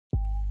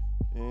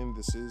And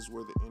this is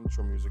where the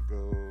intro music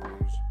goes.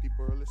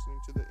 People are listening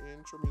to the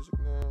intro music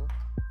now. All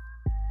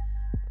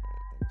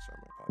right, I can start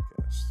my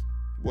podcast.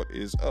 What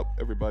is up,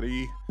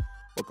 everybody?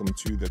 Welcome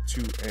to the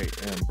 2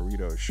 AM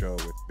Burrito Show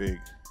with Big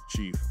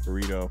Chief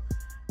Burrito.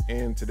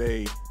 And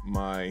today,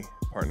 my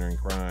partner in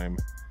crime,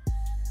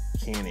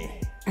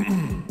 Kenneth.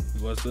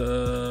 What's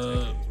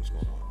up? What's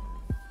going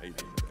on? How you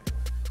doing today?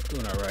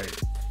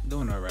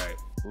 Doing all right.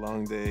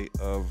 Long day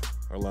or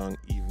long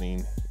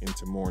evening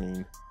into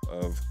morning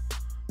of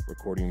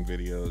recording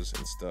videos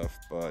and stuff,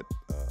 but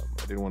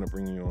I did want to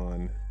bring you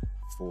on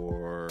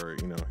for,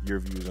 your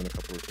views on a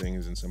couple of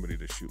things and somebody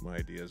to shoot my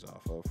ideas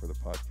off of for the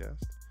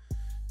podcast.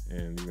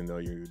 And even though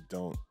you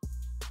don't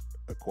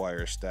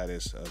acquire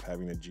status of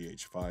having a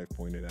GH5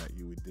 pointed at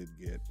you, we did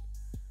get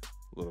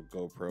a little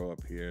GoPro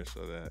up here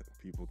so that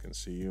people can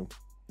see you.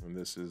 And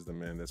this is the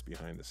man that's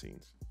behind the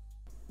scenes.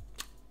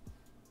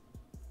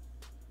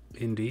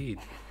 Indeed.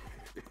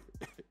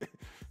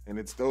 And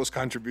it's those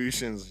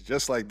contributions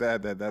just like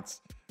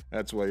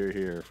that's why you're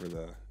here, for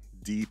the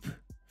deep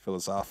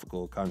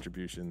philosophical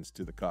contributions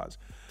to the cause.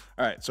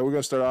 All right, so we're going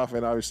to start off,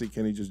 and obviously,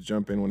 Kenny, just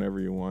jump in whenever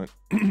you want.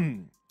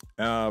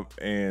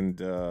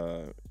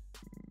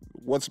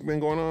 What's been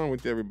going on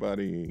with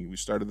everybody? We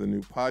started the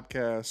new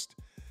podcast.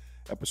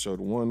 Episode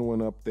 1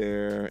 went up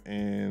there,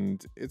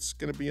 and it's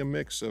going to be a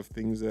mix of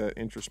things that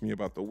interest me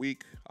about the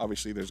week.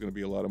 Obviously, there's going to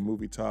be a lot of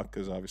movie talk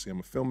because obviously I'm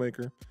a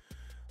filmmaker.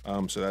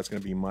 So that's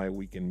going to be my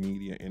week in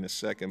media in a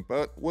second.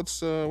 But what's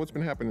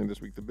been happening this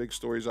week? The big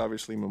story is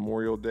obviously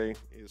Memorial Day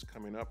is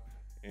coming up,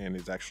 and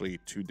it's actually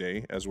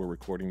today as we're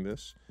recording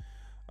this.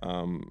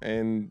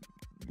 And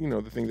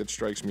the thing that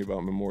strikes me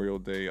about Memorial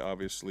Day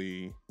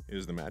obviously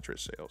is the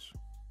mattress sales,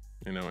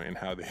 and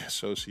how they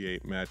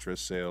associate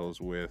mattress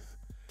sales with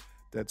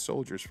dead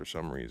soldiers for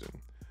some reason,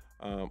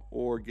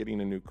 or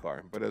getting a new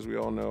car. But as we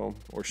all know,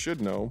 or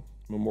should know,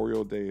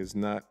 Memorial Day is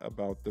not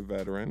about the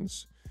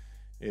veterans.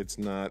 It's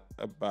not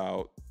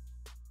about,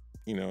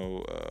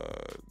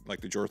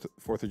 like the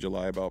 4th of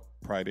July, about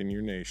pride in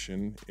your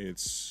nation.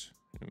 It's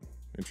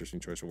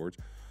interesting choice of words.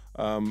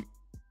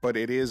 But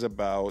it is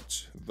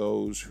about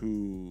those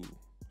who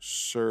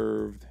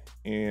served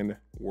and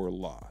were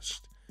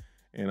lost.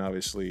 And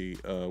obviously,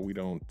 we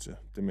don't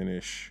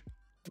diminish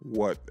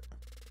what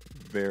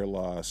their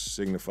loss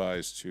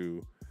signifies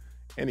to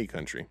any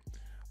country.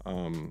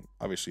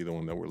 Obviously the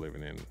one that we're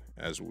living in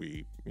as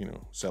we,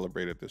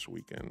 celebrate it this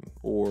weekend,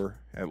 or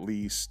at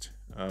least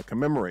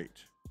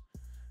commemorate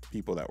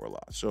people that were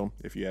lost. So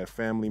if you have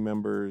family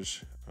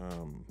members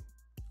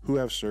who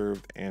have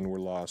served and were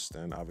lost,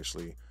 then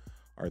obviously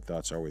our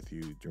thoughts are with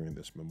you during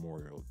this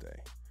Memorial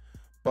Day.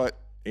 But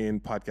in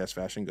podcast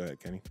fashion, go ahead,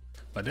 Kenny.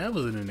 My dad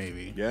was in the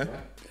Navy. Yeah?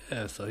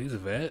 Yeah, so he's a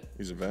vet.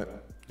 He's a vet?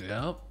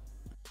 Yep.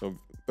 So,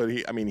 but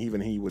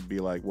even he would be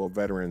like, well,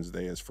 Veterans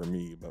Day is for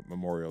me, but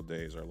Memorial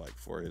Days are like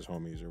for his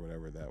homies or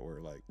whatever that were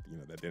like,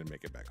 that didn't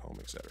make it back home,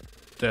 etc.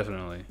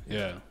 Definitely,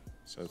 yeah.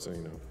 So it's,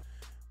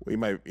 we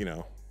might,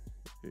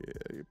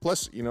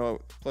 plus,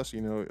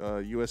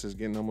 U.S. is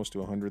getting almost to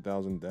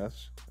 100,000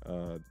 deaths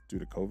due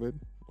to COVID,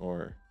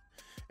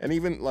 and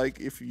even like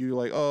if you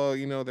like,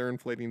 they're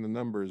inflating the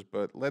numbers,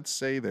 but let's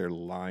say they're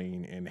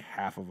lying and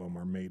half of them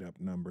are made up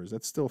numbers.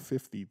 That's still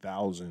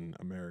 50,000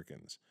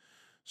 Americans.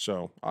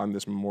 So on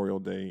this Memorial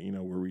Day,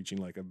 we're reaching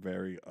like a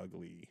very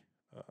ugly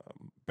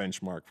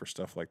benchmark for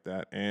stuff like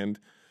that. And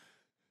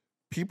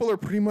people are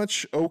pretty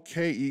much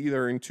okay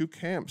either in two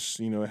camps.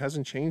 It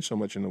hasn't changed so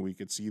much in the week.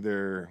 It's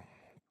either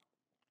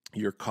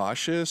you're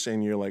cautious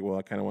and you're like, well,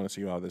 I kind of want to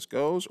see how this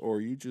goes,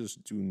 or you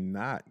just do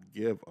not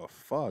give a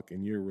fuck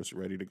and you're just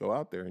ready to go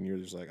out there and you're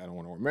just like, I don't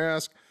want to wear a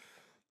mask.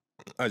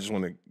 I just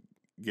want to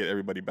get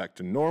everybody back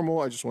to normal.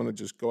 I just want to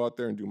just go out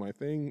there and do my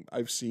thing.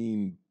 I've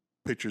seen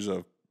pictures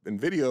and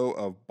video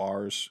of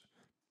bars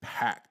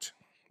packed,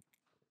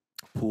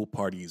 pool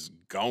parties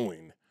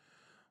going,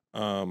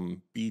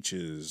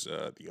 beaches,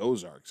 the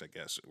Ozarks, I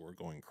guess, were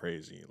going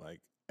crazy.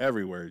 Like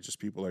everywhere, just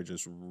people are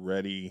just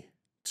ready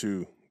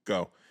to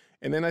go.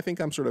 And then I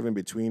think I'm sort of in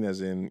between, as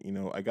in,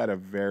 I got a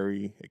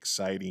very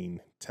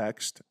exciting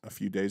text a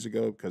few days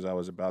ago because I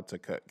was about to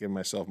give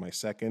myself my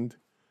second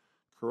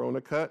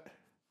Corona cut.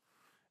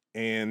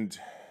 And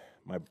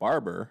my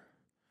barber,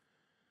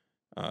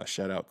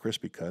 shout out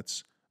Crispy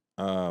Cuts,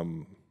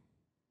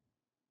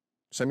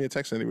 sent me a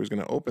text saying he was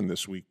going to open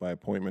this week by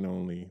appointment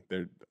only.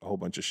 They're a whole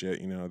bunch of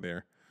shit,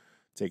 they're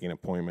taking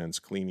appointments,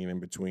 cleaning in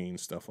between,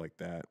 stuff like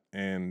that.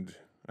 And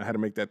I had to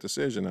make that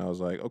decision. I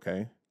was like,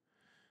 okay,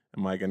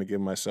 am I going to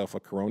give myself a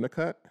Corona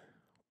cut,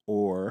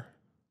 or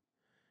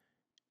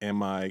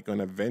am I going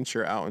to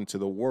venture out into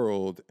the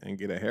world and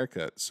get a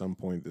haircut some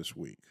point this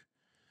week?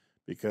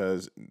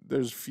 Because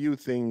there's few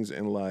things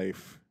in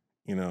life,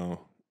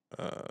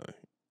 a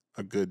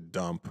good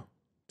dump,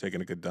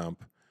 taking a good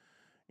dump,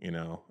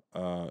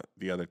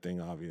 the other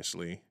thing,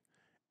 obviously,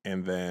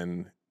 and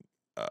then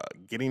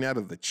getting out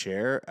of the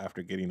chair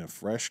after getting a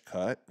fresh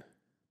cut.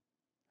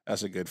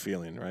 That's a good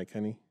feeling, right,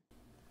 Kenny?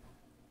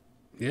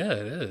 Yeah,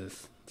 it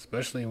is.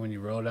 Especially when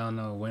you roll down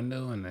the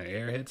window and the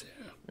air hits you.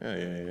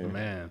 Yeah.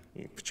 Man.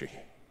 You put your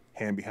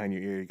hand behind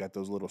your ear. You got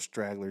those little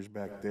stragglers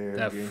back there.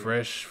 That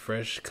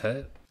fresh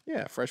cut.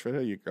 Yeah, fresh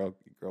hair. Your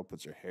girl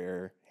puts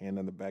her hand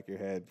on the back of your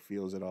head,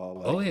 feels it all.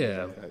 Like, Oh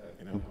yeah, like that,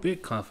 you know?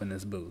 big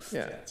confidence boost.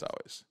 Yeah, it's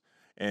always.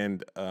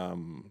 And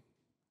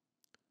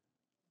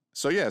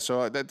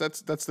so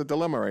that's the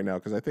dilemma right now,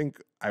 because I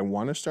think I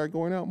want to start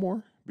going out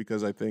more,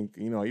 because I think,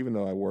 even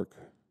though I work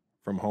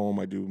from home,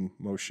 I do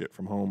most shit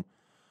from home.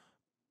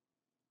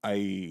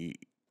 I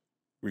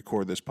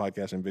record this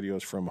podcast and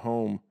videos from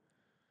home.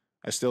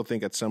 I still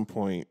think at some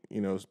point,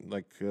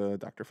 like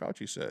Dr.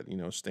 Fauci said,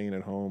 staying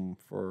at home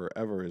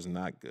forever is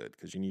not good,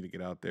 because you need to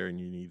get out there and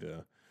you need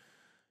to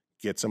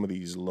get some of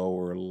these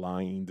lower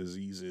lying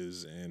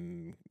diseases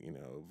and,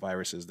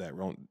 viruses that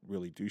won't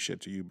really do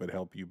shit to you, but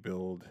help you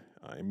build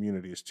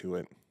immunities to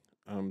it.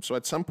 So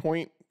at some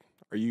point,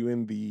 are you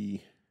in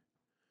the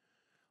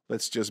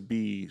let's just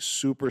be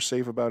super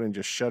safe about it and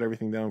just shut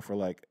everything down for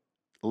like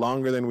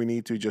longer than we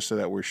need to, just so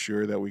that we're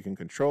sure that we can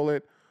control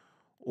it?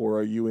 Or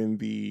are you in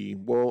the,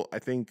 well, I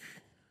think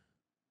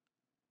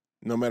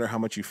no matter how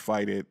much you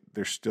fight it,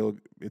 it's still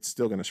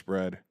going to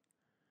spread.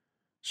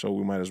 So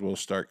we might as well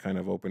start kind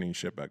of opening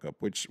shit back up.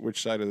 Which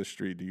side of the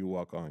street do you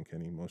walk on,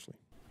 Kenny, mostly?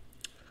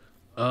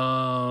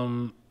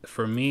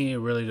 For me, it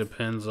really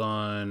depends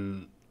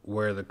on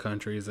where the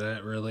country's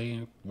at,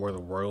 really, where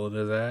the world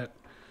is at.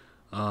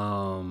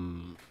 I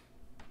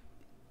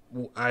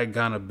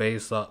kind of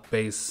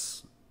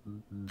base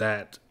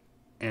that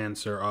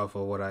answer off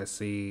of what I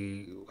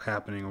see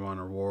happening around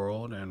the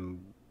world,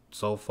 and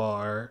so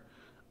far,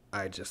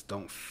 I just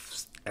don't.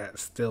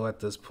 Still at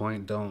this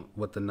point,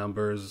 with the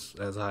numbers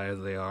as high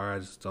as they are, I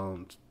just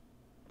don't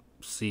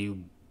see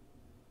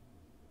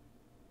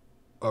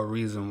a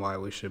reason why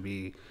we should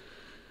be,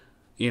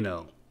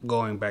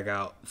 going back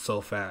out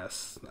so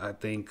fast. I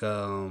think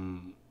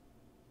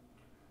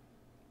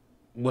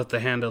with the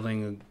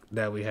handling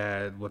that we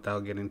had,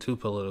 without getting too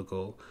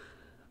political,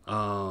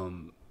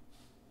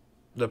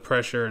 the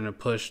pressure and the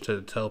push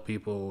to tell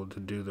people to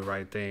do the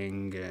right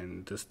thing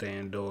and to stay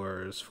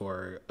indoors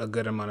for a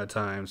good amount of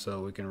time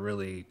so we can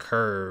really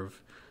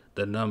curve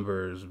the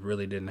numbers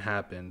really didn't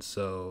happen.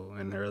 So,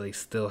 and it really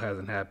still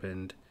hasn't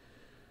happened.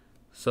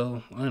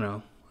 So,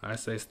 I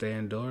say stay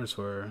indoors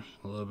for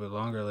a little bit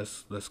longer.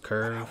 Let's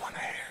curve. I want a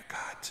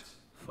haircut.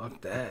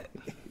 Fuck that.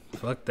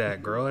 Fuck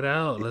that. Grow it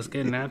out. Let's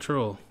get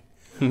natural.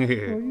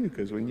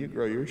 Because when you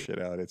grow your shit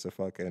out, it's a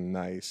fucking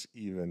nice,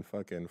 even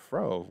fucking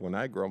fro. When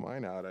I grow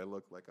mine out, I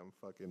look like I'm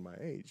fucking my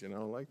age, and I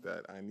don't like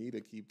that. I need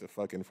to keep the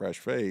fucking fresh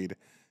fade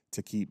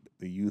to keep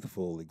the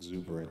youthful,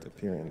 exuberant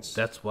appearance.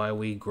 That's why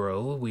we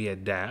grow, we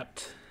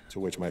adapt. To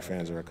which my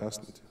fans are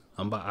accustomed to.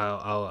 I'm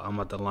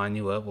about to line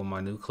you up with my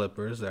new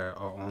clippers that are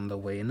on the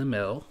way in the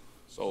mail.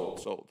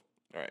 Sold. All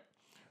right.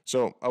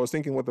 So I was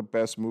thinking what the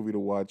best movie to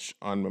watch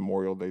on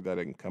Memorial Day that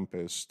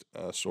encompassed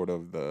sort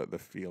of the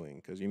feeling.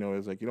 Because,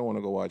 it's like you don't want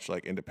to go watch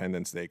like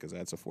Independence Day because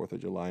that's a 4th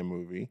of July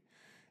movie.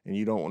 And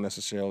you don't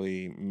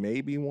necessarily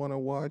maybe want to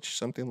watch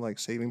something like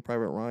Saving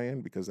Private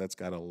Ryan because that's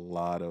got a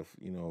lot of,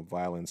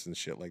 violence and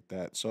shit like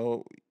that.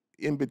 So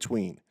in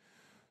between.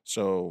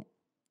 So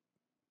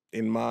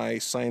in my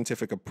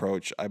scientific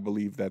approach, I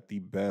believe that the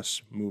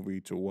best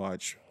movie to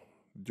watch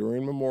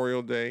during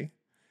Memorial Day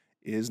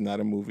is not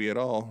a movie at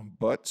all,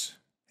 but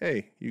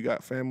hey, you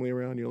got family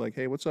around, you're like,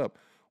 hey, what's up?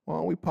 Why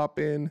don't we pop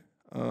in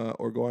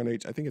or go on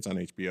I think it's on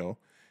HBO,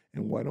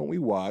 and why don't we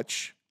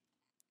watch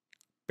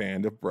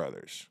Band of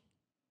Brothers,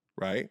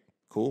 right?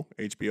 Cool.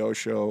 HBO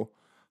show,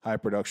 high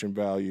production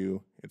value.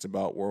 It's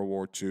about World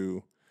War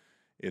II.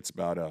 It's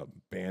about a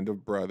band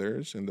of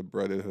brothers and the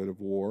brotherhood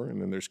of war,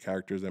 and then there's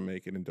characters that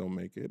make it and don't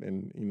make it.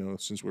 And,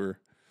 since we're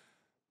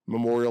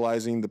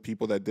memorializing the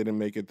people that didn't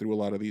make it through a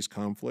lot of these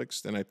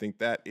conflicts, then I think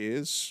that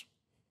is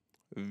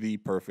the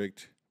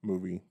perfect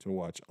movie to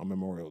watch on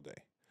Memorial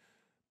Day.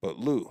 But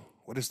Lou,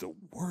 what is the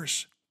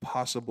worst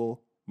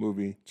possible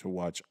movie to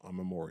watch on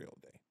Memorial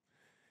Day?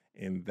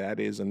 And that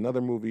is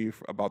another movie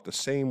about the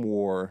same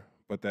war,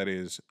 but that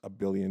is a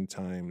billion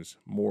times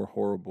more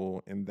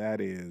horrible, and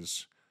that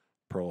is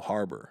Pearl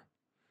Harbor,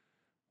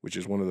 which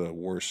is one of the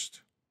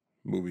worst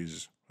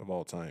movies of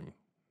all time,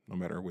 no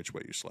matter which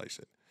way you slice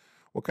it.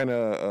 What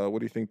do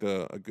you think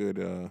a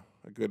good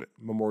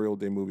Memorial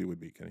Day movie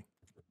would be, Kenny?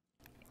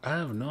 I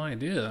have no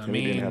idea.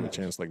 Kenny didn't have a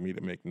chance like me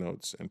to make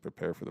notes and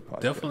prepare for the podcast.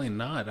 Definitely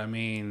not. I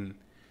mean,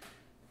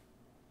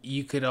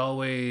 you could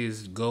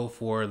always go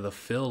for the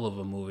feel of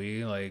a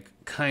movie, like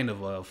kind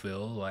of a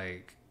feel,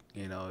 like,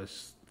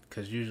 it's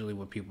because usually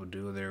what people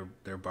do,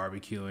 they're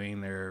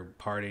barbecuing, they're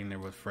partying, they're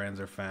with friends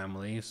or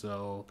family.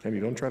 So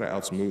Kenny, don't try to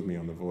outsmooth me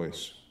on the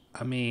voice.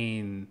 I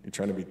mean, you're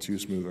trying to be too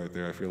smooth right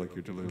there. I feel like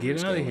you're delivering.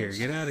 Get out of here.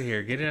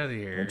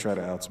 Don't try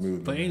to outsmooth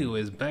me. But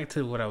anyways, back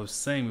to what I was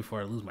saying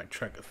before I lose my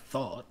track of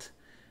thought.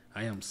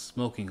 I am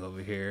smoking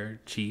over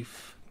here,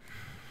 Chief.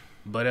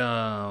 But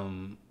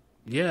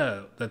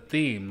yeah, the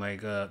theme,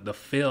 like the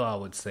feel, I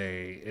would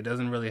say, it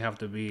doesn't really have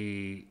to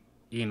be,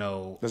 It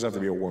doesn't have to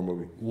be a war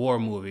movie. War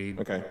movie.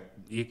 Okay.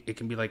 It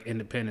can be like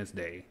Independence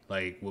Day,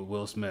 like with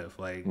Will Smith,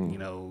 like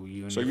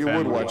you and So your you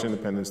family. would watch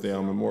Independence Day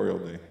on Memorial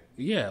Day?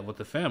 Yeah, with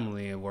the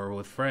family or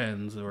with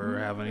friends or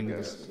having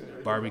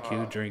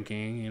barbecue,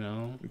 drinking,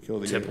 We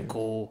killed the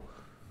typical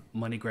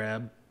money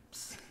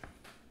grabs.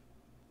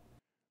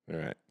 All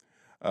right.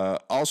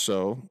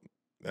 Also,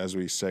 as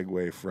we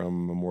segue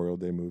from Memorial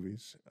Day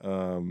movies,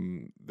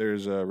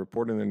 there's a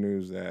report in the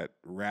news that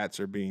rats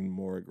are being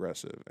more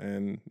aggressive,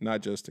 and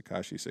not just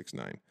Takashi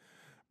 69,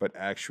 but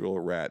actual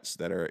rats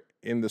that are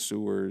in the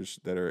sewers,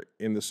 that are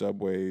in the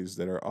subways,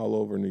 that are all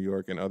over New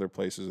York and other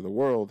places of the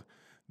world,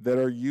 that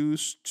are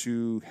used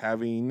to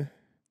having,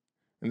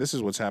 and this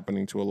is what's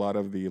happening to a lot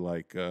of the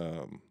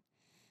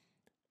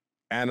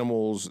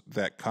animals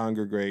that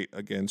congregate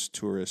against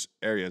tourist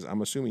areas.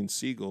 I'm assuming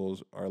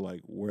seagulls are like,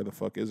 where the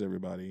fuck is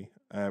everybody?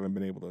 I haven't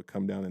been able to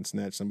come down and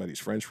snatch somebody's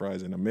French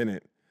fries in a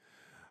minute.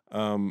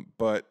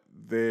 But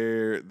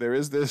there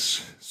is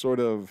this sort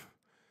of,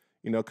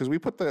 because we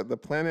put the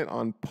planet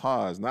on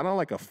pause, not on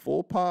like a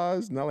full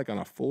pause, not like on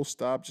a full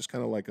stop, just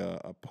kind of like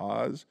a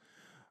pause.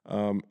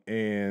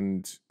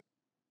 And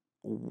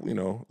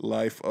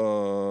life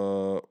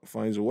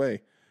finds a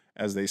way,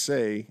 as they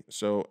say.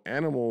 So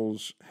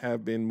animals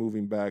have been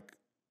moving back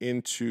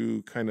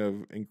into kind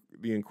of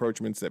the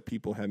encroachments that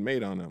people had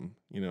made on them.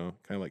 Kind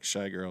of like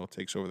Shy Girl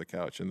takes over the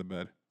couch in the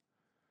bed.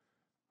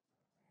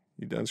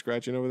 You done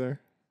scratching over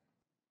there?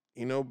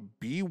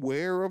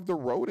 Beware of the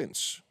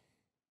rodents.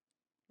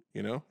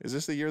 Is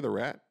this the year of the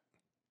rat?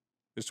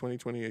 Is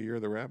 2020 a year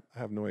of the rat? I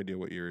have no idea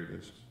what year it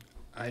is.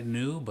 I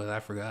knew, but I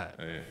forgot.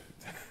 Oh, yeah.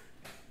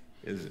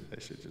 Is it?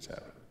 That shit just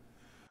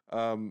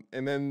happened.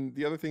 And then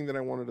the other thing that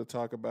I wanted to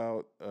talk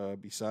about,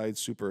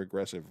 besides super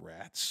aggressive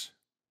rats,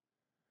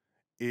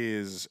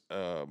 is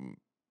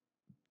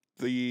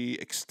the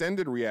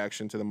extended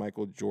reaction to the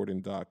Michael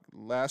Jordan doc.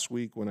 Last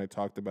week when I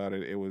talked about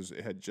it,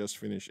 it had just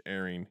finished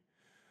airing,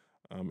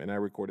 and I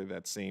recorded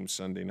that same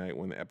Sunday night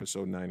when the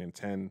episode 9 and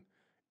 10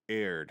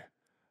 aired,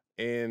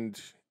 and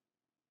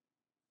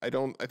I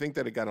think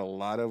that it got a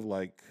lot of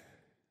like,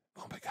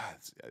 oh my God,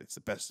 it's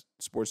the best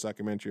sports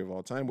documentary of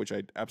all time, which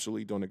I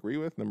absolutely don't agree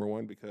with. Number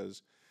one,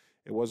 because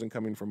it wasn't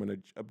coming from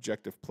an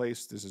objective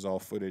place. This is all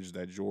footage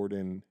that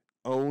Jordan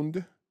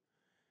owned.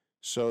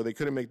 So they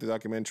couldn't make the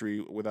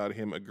documentary without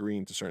him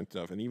agreeing to certain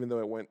stuff. And even though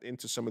it went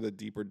into some of the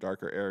deeper,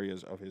 darker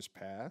areas of his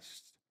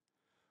past,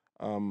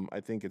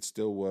 I think it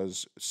still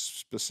was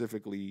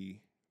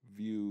specifically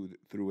viewed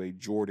through a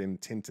Jordan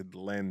tinted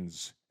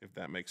lens, if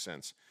that makes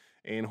sense.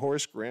 And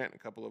Horace Grant, a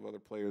couple of other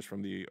players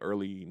from the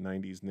early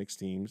 90s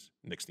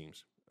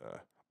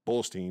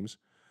Bulls teams,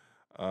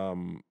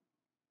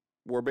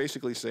 were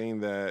basically saying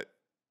that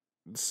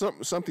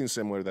something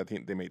similar, that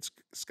they made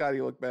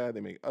Scottie look bad, they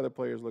made other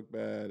players look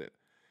bad,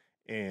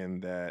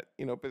 and that,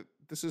 but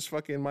this is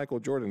fucking Michael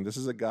Jordan. This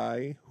is a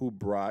guy who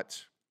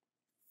brought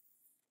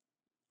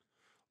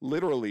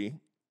literally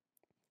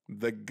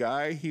the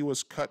guy he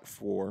was cut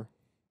for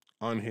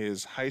on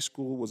his high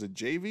school, was it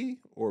JV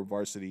or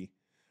varsity?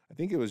 I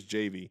think it was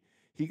JV.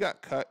 He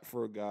got cut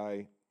for a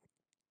guy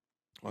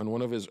on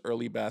one of his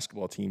early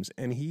basketball teams,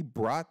 and he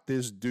brought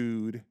this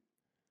dude,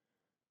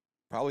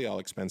 probably all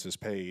expenses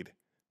paid,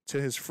 to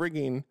his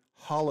frigging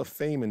Hall of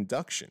Fame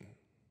induction.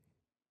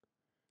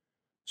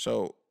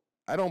 So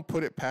I don't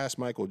put it past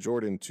Michael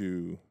Jordan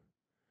to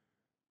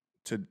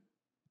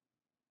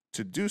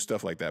do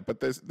stuff like that. But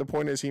the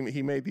point is, he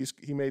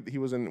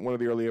was in one of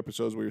the early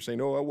episodes where you're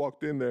saying, oh, I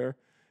walked in there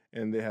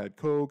and they had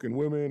coke and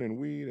women and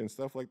weed and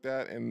stuff like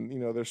that. And,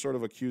 they're sort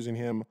of accusing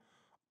him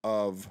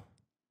of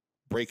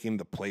breaking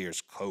the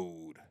player's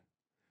code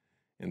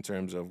in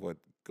terms of what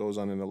goes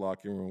on in the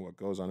locker room, what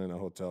goes on in a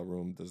hotel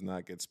room does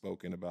not get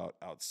spoken about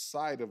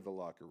outside of the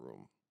locker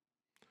room.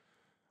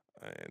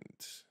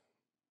 And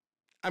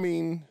I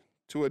mean,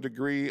 to a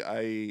degree,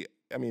 I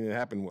mean, it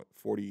happened,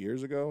 40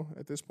 years ago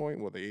at this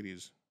point? Well, the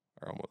 80s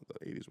are almost,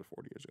 the 80s were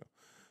 40 years ago.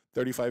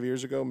 35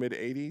 years ago,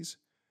 mid-80s.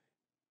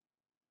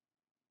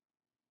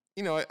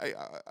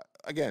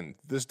 Again,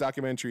 this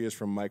documentary is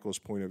from Michael's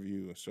point of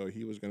view. So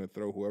he was going to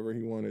throw whoever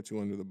he wanted to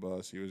under the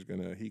bus.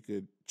 He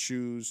could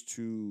choose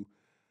to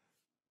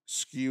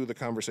skew the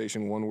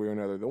conversation one way or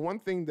another. The one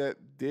thing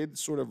that did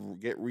sort of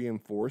get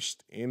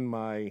reinforced in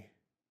my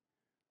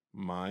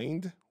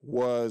mind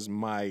was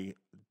my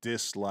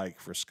dislike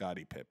for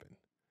Scottie Pippen,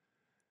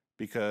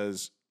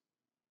 because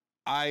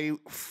I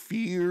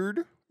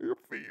feared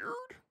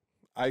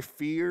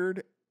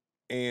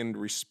and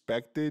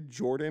respected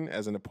Jordan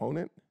as an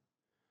opponent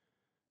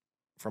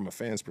from a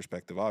fan's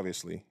perspective,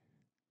 obviously.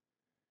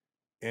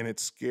 And it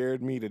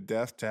scared me to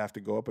death to have to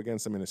go up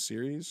against him in a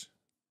series,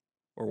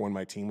 or when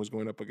my team was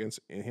going up against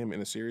him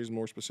in a series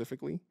more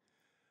specifically.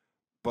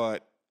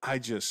 But I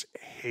just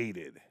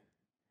hated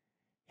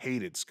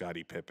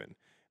Scottie Pippen.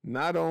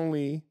 Not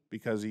only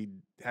because he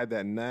had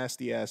that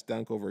nasty ass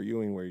dunk over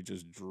Ewing where he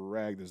just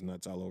dragged his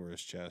nuts all over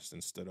his chest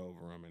and stood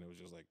over him, and it was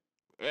just like,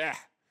 ah.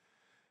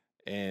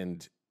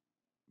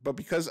 But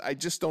because I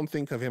just don't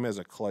think of him as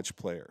a clutch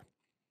player.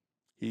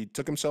 He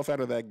took himself out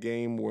of that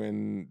game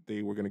when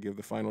they were going to give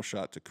the final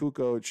shot to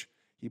Kukoc.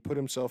 He put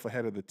himself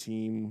ahead of the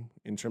team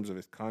in terms of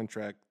his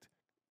contract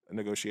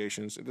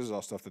negotiations. This is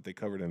all stuff that they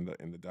covered in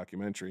the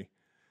documentary.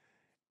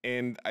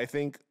 And I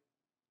think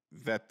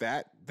that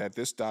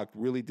this doc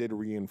really did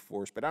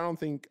reinforce, but I don't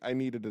think I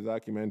needed a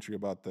documentary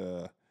about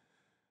the,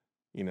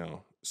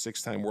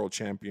 6-time world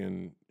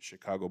champion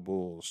Chicago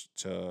Bulls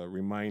to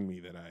remind me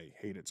that I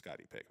hated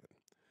Scottie Pippen.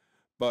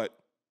 But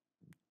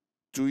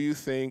do you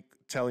think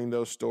telling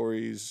those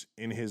stories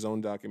in his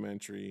own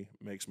documentary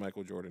makes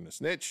Michael Jordan a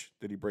snitch?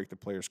 Did he break the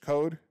player's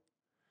code?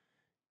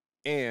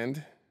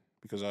 And,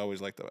 because I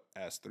always like to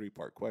ask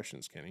 3-part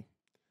questions, Kenny,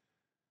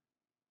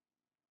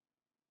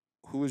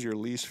 who was your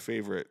least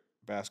favorite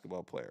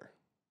basketball player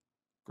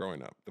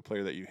growing up? The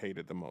player that you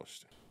hated the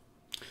most?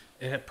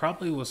 It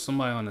probably was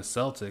somebody on the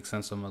Celtics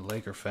since I'm a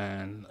Laker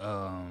fan.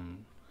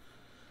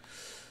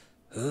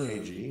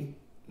 KG?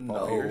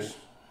 No. Pierce?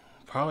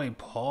 Probably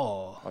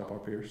Paul. Probably Paul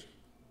Pierce?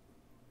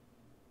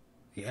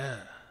 Yeah.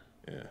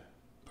 Yeah.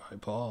 Probably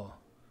Paul.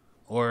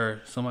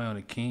 Or somebody on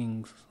the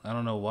Kings. I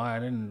don't know why.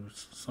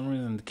 For some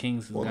reason the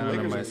Kings is kind of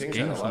under my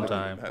skin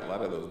sometimes. Had a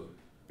lot of those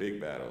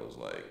big battles,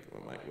 like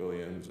when Mike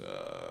Williams,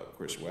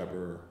 Chris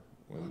Webber,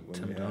 when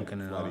Tim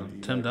Duncan and all.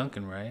 Tim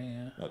Duncan, right?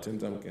 Yeah. No, Tim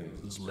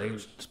Duncan.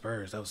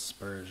 Spurs. That was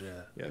Spurs.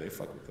 Yeah. Yeah, they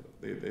fucked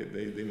with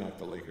they knocked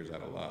the Lakers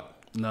out a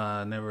lot.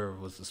 Nah, never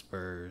was the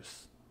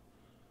Spurs.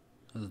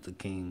 It was the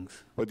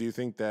Kings. But do you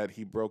think that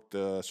he broke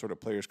the sort of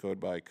player's code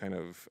by kind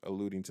of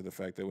alluding to the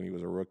fact that when he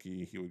was a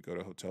rookie, he would go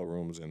to hotel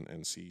rooms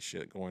and see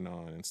shit going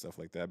on and stuff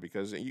like that?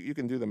 Because you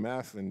can do the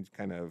math and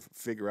kind of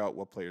figure out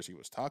what players he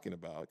was talking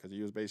about, because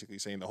he was basically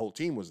saying the whole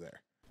team was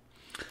there.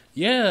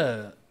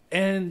 Yeah.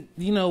 And,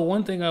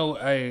 one thing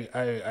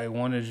I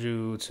wanted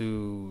you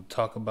to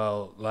talk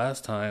about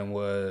last time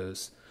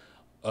was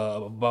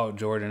about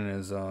Jordan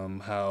is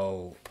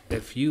how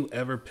if you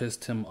ever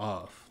pissed him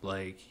off,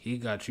 like, he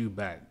got you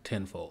back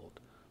tenfold.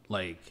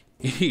 Like,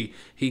 he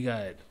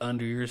got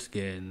under your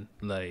skin.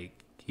 Like,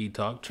 he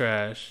talked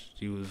trash.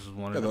 He was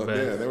one of the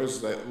best. Yeah, there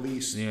was at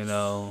least 3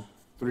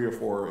 or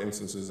 4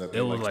 instances that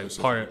it was like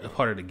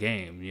part of the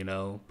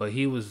game, But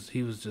he was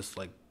just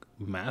like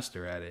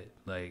master at it.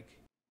 Like,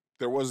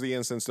 there was the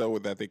instance though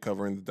that they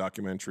cover in the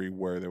documentary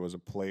where there was a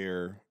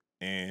player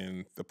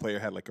and the player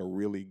had like a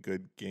really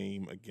good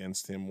game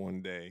against him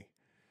one day.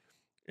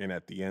 And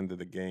at the end of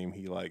the game,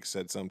 he like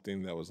said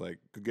something that was like,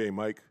 "Good game,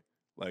 Mike,"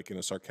 like in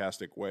a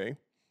sarcastic way.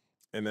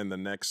 And then the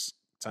next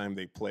time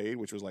they played,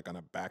 which was like on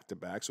a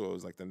back-to-back, so it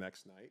was like the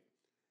next night,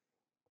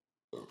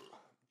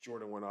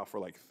 Jordan went off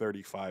for like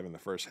 35 in the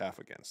first half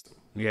against him.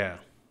 Yeah.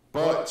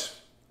 But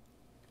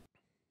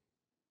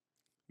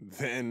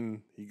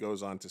then he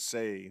goes on to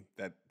say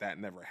that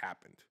never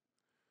happened.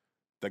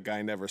 The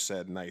guy never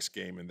said nice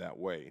game in that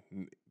way.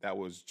 That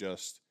was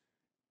just,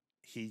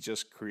 he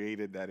just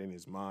created that in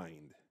his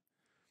mind.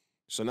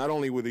 So not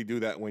only would he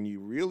do that when you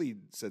really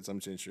said some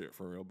shit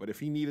for real, but if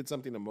he needed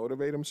something to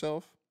motivate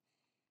himself,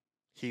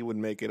 he would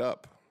make it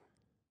up.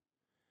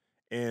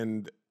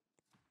 And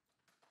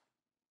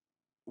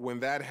when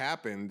that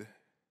happened,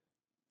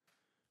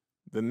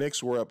 the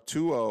Knicks were up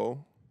 2-0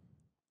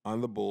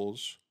 on the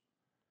Bulls.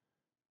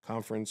 I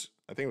think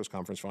it was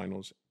conference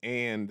finals.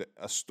 And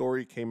a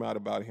story came out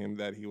about him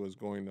that he was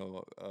going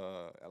to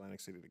Atlantic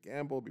City to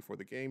gamble before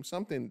the game.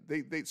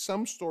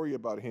 Some story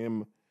about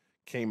him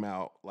came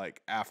out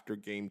like after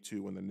game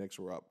 2 when the Knicks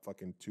were up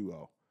fucking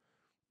 2-0.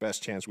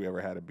 Best chance we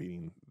ever had of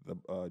beating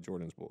the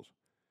Jordan's Bulls.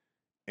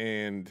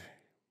 And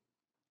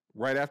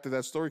right after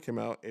that story came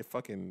out, it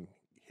fucking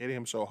hit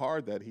him so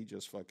hard that he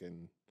just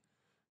fucking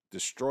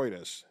destroyed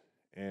us.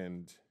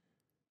 And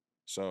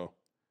so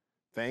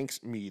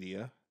thanks,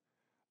 media.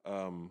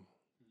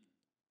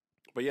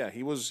 But yeah,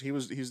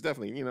 he's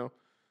definitely,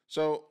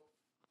 so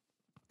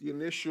the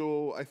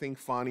initial, I think,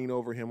 fawning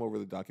over him over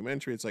the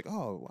documentary, it's like,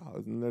 oh, wow.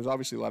 And there's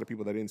obviously a lot of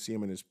people that didn't see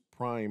him in his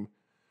prime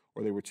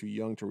or they were too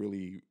young to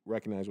really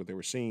recognize what they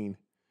were seeing.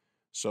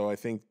 So I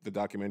think the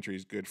documentary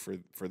is good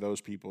for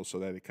those people so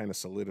that it kind of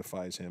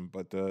solidifies him.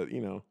 But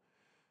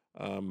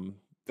then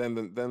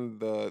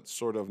the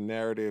sort of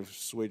narrative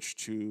switched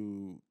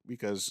to,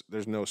 because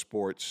there's no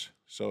sports,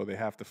 so they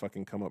have to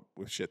fucking come up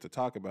with shit to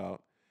talk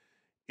about,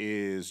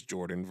 is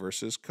Jordan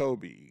versus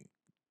Kobe,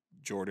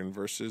 Jordan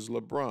versus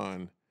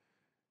LeBron.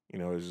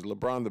 Is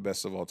LeBron the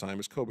best of all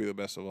time? Is Kobe the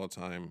best of all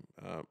time?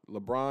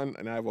 LeBron,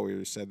 and I've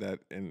always said that,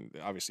 and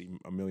obviously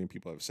a million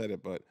people have said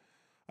it, but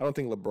I don't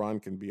think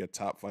LeBron can be a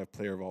top 5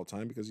 player of all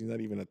time because he's not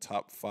even a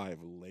top 5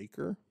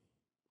 Laker.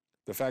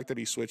 The fact that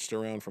he switched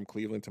around from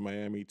Cleveland to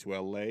Miami to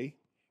LA,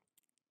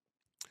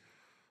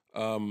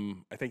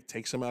 I think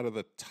takes him out of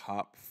the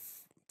top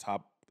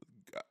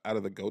out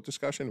of the GOAT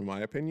discussion, in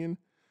my opinion.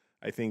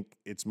 I think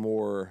it's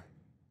more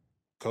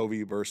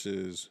Kobe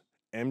versus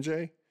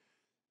MJ.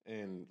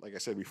 And like I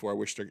said before, I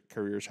wish their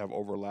careers have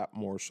overlapped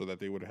more so that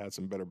they would have had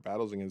some better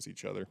battles against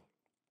each other.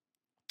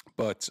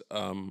 But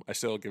I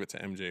still give it to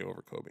MJ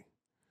over Kobe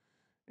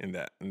in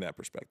that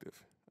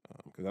perspective.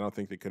 Because I don't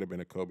think they could have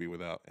been a Kobe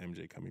without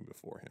MJ coming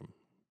before him,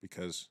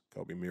 because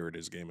Kobe mirrored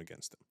his game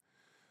against him.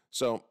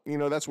 So,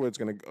 that's where it's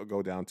going to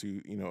go down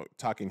to,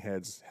 talking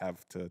heads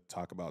have to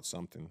talk about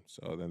something.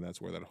 So then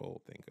that's where that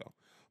whole thing go.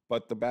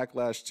 But the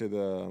backlash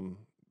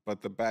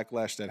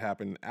that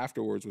happened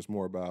afterwards was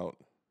more about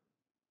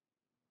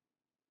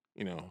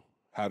you know,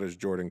 how does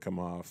Jordan come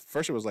off?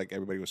 First, it was like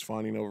everybody was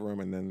fawning over him,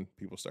 and then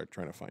people start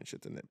trying to find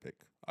shit to nitpick,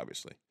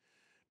 obviously,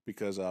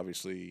 because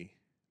obviously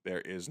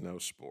there is no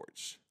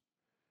sports,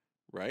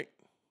 right?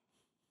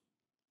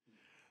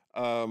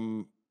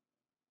 Um,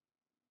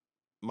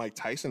 Mike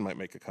Tyson might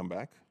make a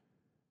comeback.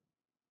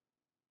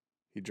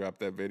 He dropped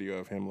that video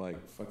of him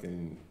like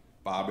fucking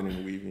bobbing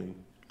and weaving.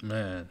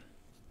 Man,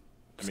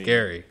 I mean,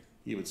 scary.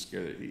 He would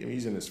scare.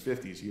 He's in his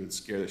 50s. He would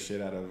scare the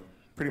shit out of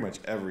pretty much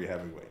every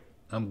heavyweight.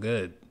 I'm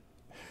good.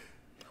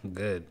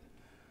 It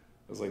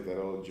was like that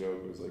old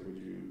joke. It was like, would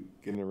you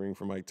get in the ring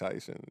for Mike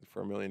Tyson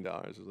for $1 million?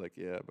 It was like,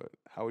 yeah, but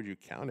how would you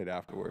count it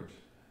afterwards?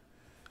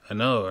 I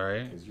know,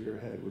 right? Because your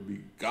head would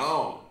be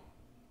gone.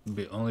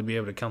 Only be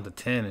able to count to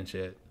 10 and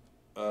shit.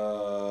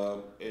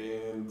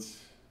 And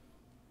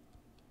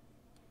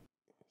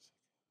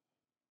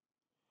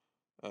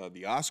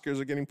the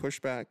Oscars are getting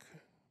pushed back,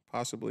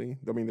 possibly.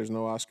 I mean, there's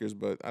no Oscars,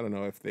 but I don't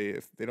know if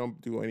they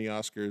don't do any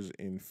Oscars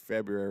in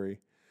February.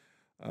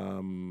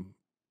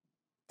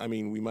 I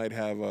mean, we might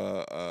have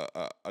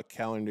a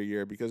calendar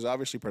year because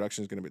obviously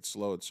production is going to be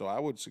slowed. So I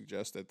would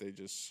suggest that they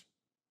just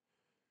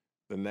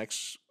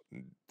there's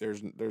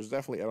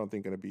definitely, I don't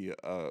think, going to be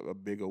a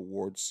big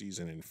award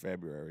season in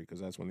February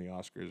because that's when the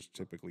Oscars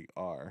typically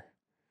are.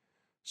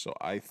 So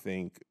I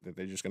think that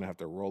they're just going to have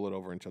to roll it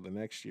over until the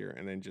next year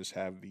and then just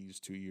have these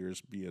 2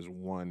 years be as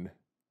one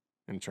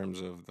in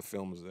terms of the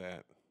films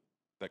that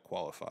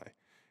qualify.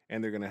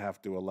 And they're going to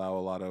have to allow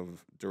a lot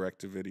of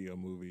direct-to-video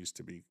movies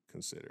to be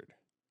considered.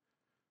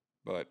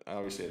 But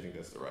obviously, I think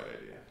that's the right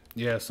idea.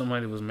 Yeah,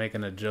 somebody was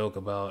making a joke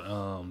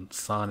about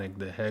Sonic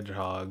the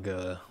Hedgehog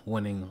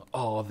winning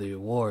all the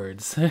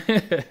awards.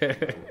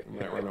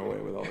 Might run away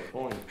with all the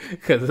points.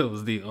 Because it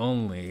was the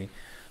only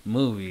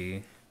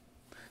movie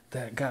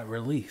that got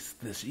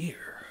released this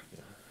year.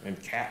 Yeah. And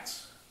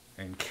Cats.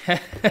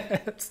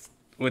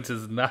 Which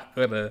is not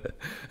going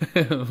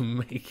to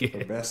make it.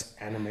 The best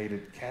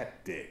animated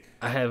cat dick.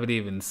 I haven't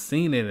even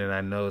seen it, and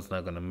I know it's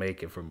not going to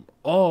make it from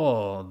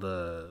all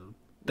the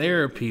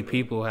therapy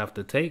people have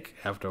to take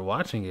after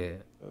watching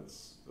it.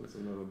 That's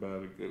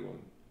another good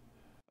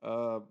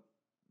one.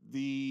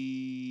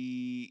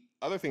 The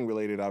other thing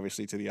related,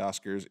 obviously, to the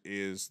Oscars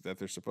is that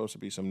there's supposed to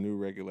be some new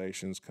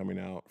regulations coming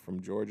out.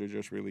 From Georgia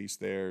just released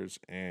theirs,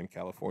 and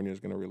California is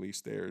going to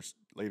release theirs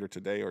later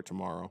today or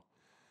tomorrow.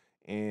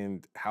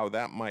 And how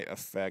that might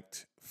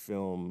affect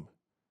film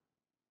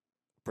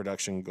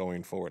production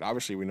going forward.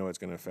 Obviously, we know it's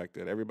going to affect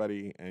it.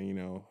 Everybody,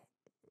 and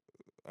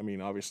I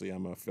mean, obviously,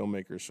 I'm a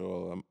filmmaker,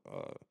 so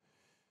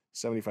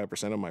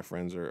 75% of my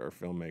friends are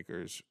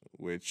filmmakers,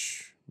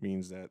 which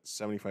means that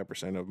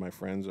 75% of my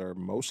friends are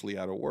mostly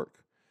out of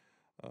work.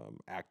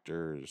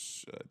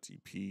 Actors,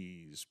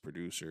 DPs,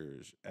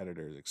 producers,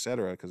 editors,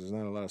 etc., because there's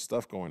not a lot of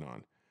stuff going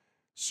on.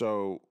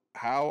 So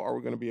how are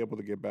we going to be able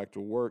to get back to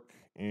work?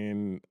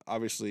 And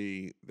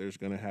obviously, there's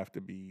going to have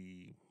to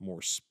be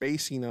more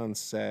spacing on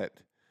set.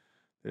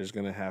 There's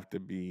going to have to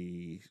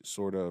be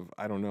sort of,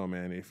 I don't know,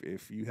 man,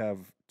 if you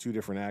have two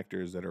different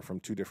actors that are from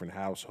two different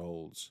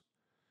households,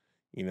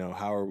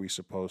 how are we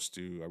supposed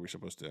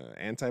to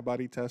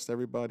antibody test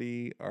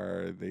everybody?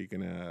 Are we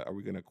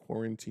going to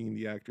quarantine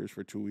the actors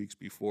for 2 weeks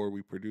before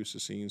we produce a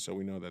scene so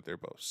we know that they're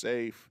both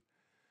safe?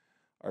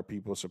 Are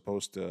people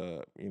supposed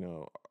to,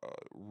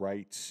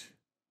 write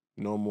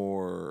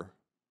no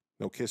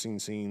kissing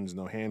scenes,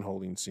 no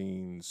hand-holding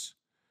scenes,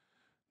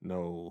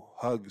 no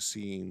hug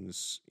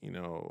scenes?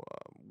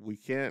 We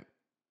can't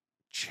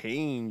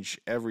change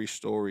every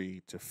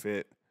story to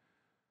fit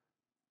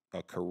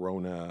a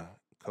Corona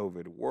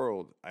COVID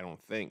world, I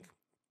don't think.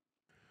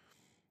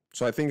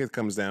 So I think it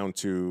comes down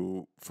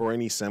to, for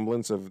any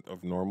semblance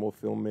of normal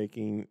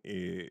filmmaking,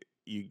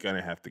 you're going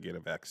to have to get a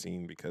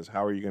vaccine, because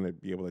how are you going to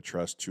be able to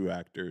trust two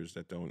actors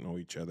that don't know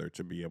each other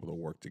to be able to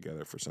work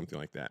together for something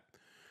like that?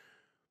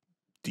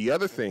 The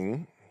other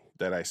thing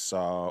that I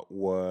saw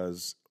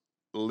was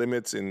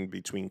limits in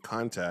between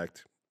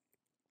contact,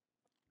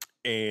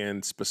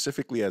 and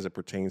specifically as it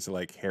pertains to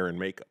like hair and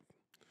makeup.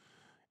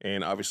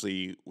 And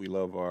obviously we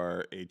love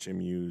our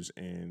HMUs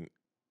and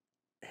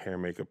hair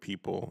and makeup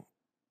people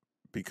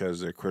because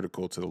they're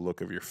critical to the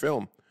look of your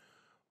film.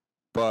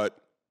 But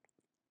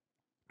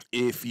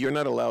if you're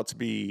not allowed to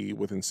be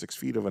within 6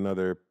 feet of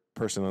another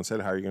person on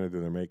set, how are you going to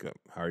do their makeup?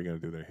 How are you going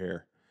to do their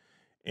hair?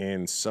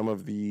 And some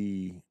of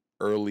the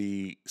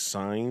early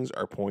signs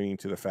are pointing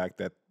to the fact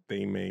that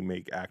they may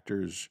make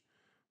actors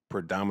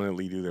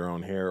predominantly do their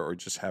own hair, or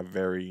just have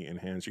very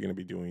enhanced. You're going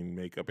to be doing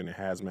makeup in a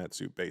hazmat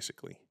suit,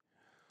 basically.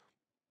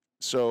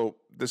 So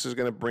this is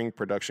going to bring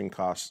production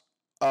costs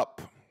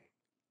up.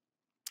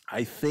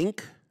 I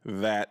think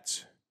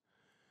that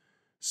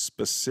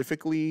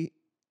specifically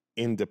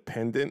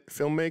independent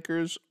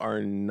filmmakers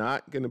are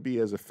not going to be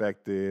as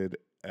affected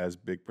as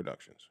big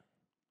productions.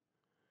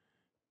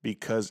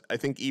 Because I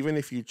think even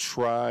if you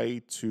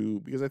try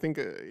to, because I think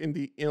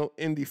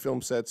indie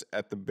film sets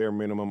at the bare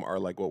minimum are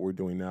like what we're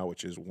doing now,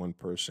 which is one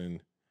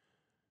person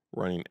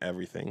running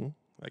everything,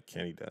 like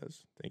Kenny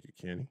does. Thank you,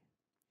 Kenny.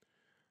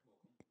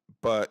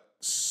 But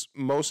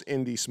most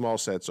indie small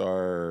sets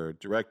are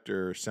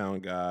director,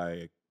 sound guy,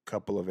 a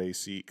couple of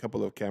AC,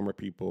 couple of camera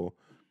people,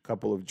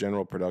 couple of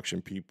general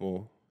production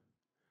people,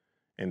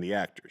 and the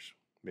actors,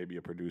 maybe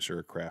a producer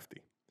or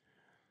crafty,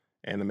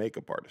 and the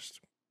makeup artist.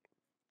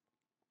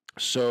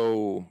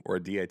 So, or a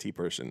DIT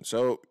person.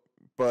 So,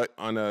 but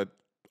on a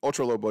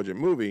ultra low budget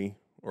movie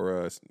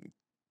or a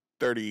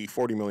 30,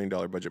 $40 million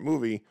budget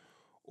movie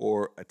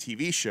or a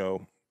TV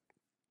show,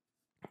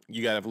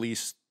 you got at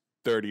least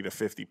 30 to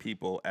 50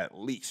 people at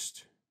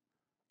least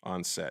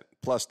on set,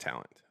 plus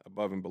talent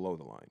above and below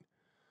the line.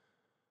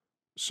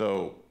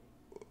 So,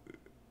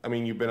 I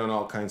mean, you've been on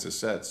all kinds of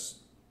sets.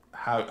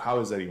 How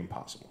is that even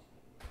possible?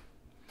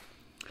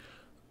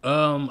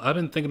 I've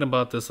been thinking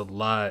about this a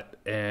lot,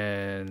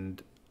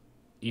 and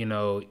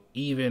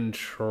even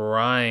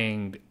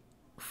trying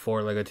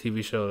for like a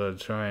TV show to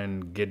try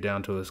and get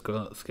down to a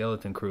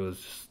skeleton crew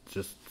is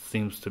just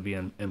seems to be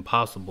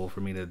impossible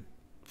for me to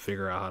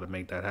figure out how to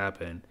make that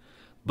happen.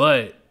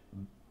 But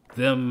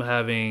them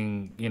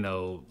having,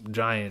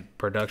 giant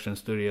production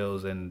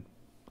studios and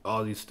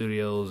all these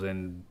studios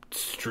and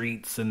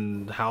streets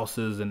and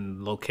houses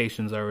and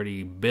locations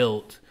already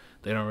built,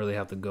 they don't really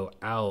have to go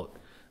out.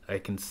 I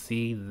can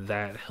see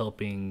that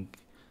helping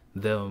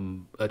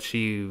them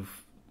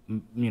achieve,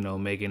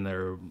 making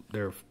their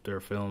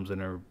films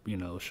and their,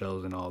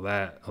 shows and all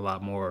that a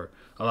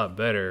lot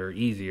better,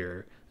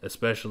 easier,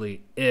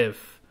 especially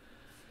if,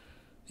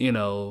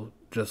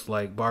 just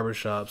like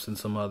barbershops and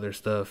some other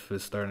stuff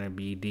is starting to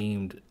be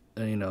deemed,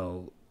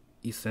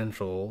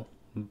 essential,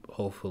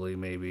 hopefully,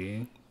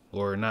 maybe,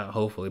 or not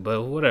hopefully,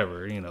 but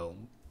whatever,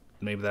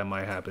 maybe that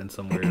might happen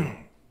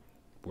somewhere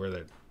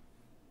where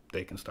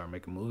they can start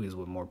making movies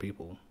with more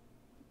people.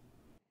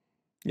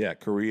 Yeah,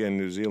 Korea and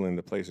New Zealand,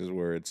 the places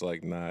where it's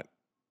like not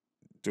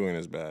doing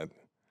as bad.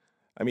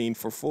 I mean,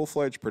 for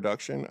full-fledged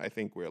production, I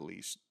think we're at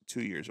least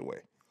 2 years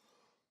away.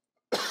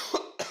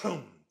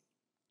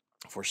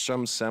 For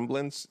some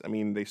semblance, I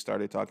mean, they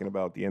started talking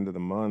about the end of the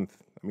month.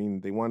 I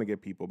mean, they want to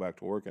get people back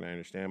to work, and I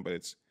understand, but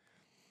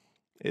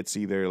it's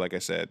either, like I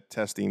said,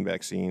 testing,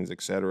 vaccines,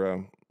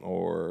 etc.,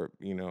 or,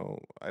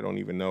 I don't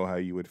even know how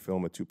you would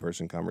film a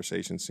two-person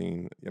conversation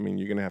scene. I mean,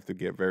 you're going to have to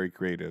get very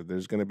creative.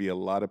 There's going to be a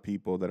lot of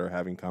people that are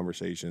having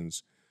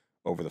conversations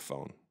over the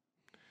phone,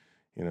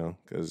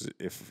 because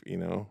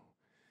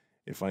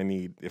if I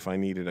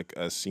needed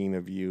a scene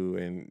of you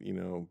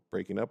and,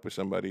 breaking up with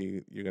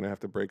somebody, you're going to have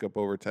to break up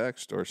over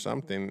text or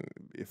something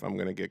if I'm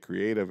going to get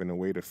creative in a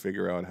way to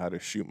figure out how to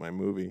shoot my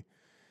movie,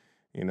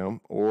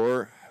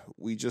 or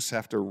we just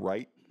have to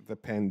write the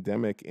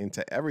pandemic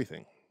into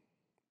everything.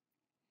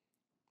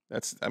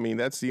 That's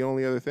the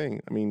only other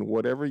thing. I mean,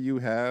 whatever you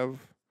have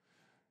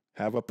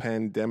a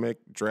pandemic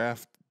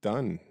draft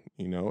done,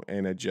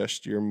 and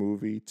adjust your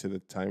movie to the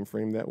time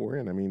frame that we're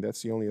in. I mean,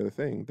 that's the only other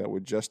thing that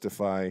would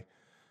justify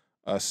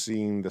us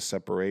seeing the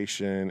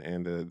separation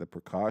and the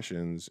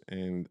precautions.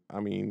 And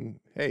I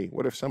mean, hey,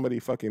 what if somebody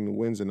fucking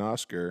wins an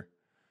Oscar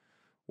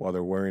while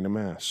they're wearing a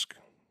mask?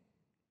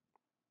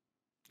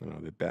 I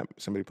don't know, did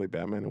somebody play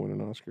Batman and win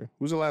an Oscar?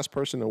 Who's the last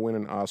person to win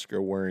an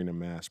Oscar wearing a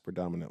mask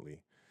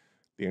predominantly?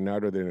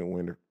 Leonardo didn't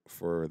win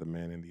for The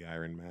Man in the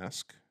Iron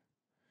Mask.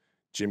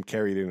 Jim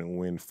Carrey didn't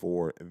win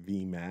for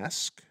The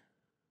Mask.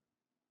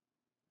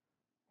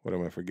 What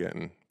am I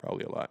forgetting?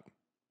 Probably a lot.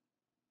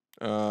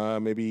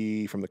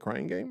 Maybe from The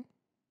Crying Game?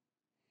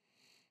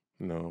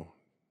 No.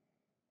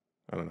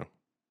 I don't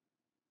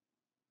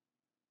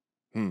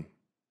know.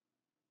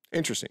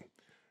 Interesting.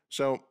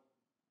 So,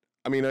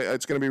 I mean,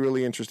 it's going to be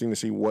really interesting to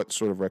see what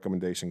sort of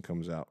recommendation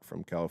comes out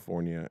from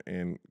California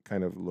and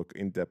kind of look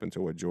in depth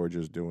into what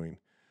Georgia's doing.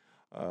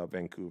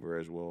 Vancouver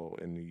as well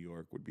and New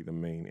York would be the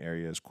main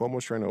areas.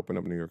 Cuomo's trying to open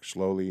up New York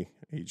slowly.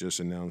 He just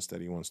announced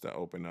that he wants to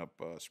open up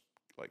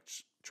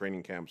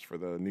training camps for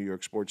the New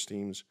York sports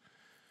teams.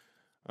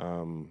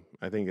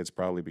 I think it's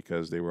probably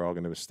because they were all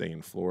going to stay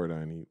in Florida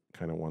and he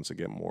kind of wants to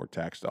get more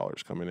tax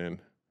dollars coming in.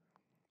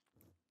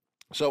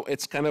 So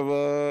it's kind of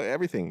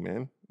everything,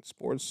 man.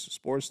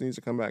 Sports needs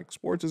to come back.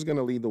 Sports is going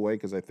to lead the way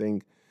because I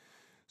think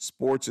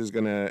sports is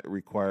going to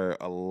require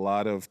a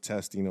lot of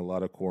testing, a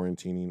lot of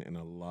quarantining, and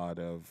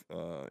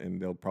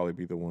and they'll probably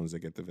be the ones that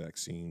get the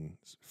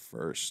vaccines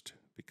first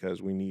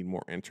because we need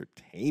more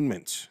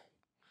entertainment.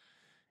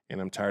 And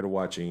I'm tired of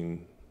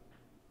watching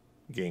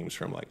games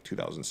from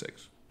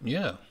 2006.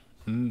 Yeah.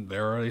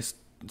 They're already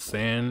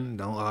saying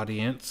no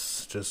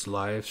audience, just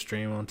live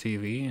stream on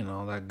TV and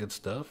all that good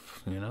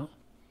stuff,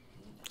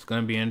 It's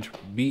going to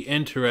be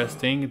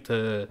interesting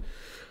to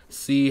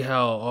see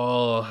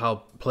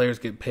how players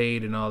get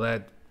paid and all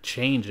that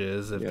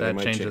changes, if that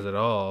changes at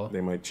all.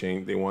 They might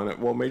change. They want it.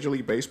 Well, Major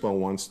League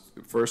Baseball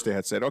first they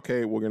had said,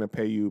 okay, we're going to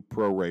pay you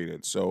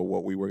prorated. So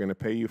what we were going to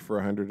pay you for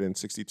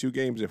 162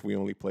 games, if we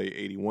only play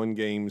 81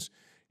 games,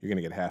 you're going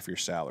to get half your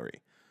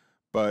salary.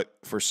 But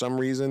for some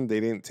reason, they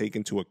didn't take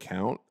into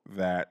account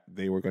that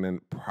they were going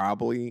to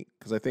probably,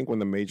 because I think when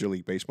the Major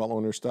League Baseball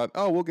owners thought,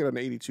 oh, we'll get an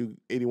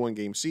 81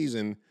 game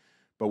season,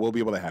 but we'll be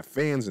able to have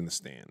fans in the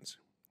stands.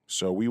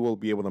 So we will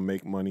be able to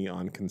make money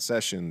on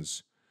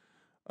concessions,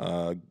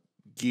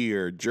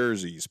 gear,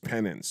 jerseys,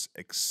 pennants,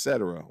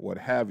 etc., what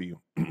have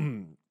you.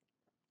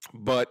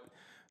 But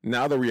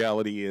now the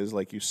reality is,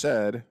 like you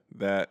said,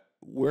 that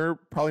we're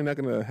probably not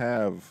going to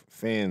have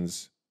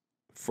fans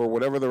for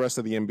whatever the rest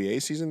of the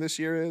NBA season this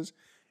year is,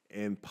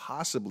 and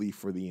possibly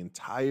for the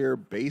entire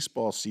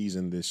baseball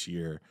season this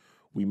year.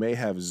 We may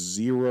have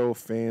 0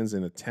 fans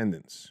in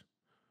attendance,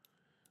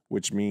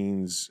 which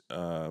means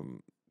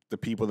the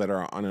people that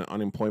are on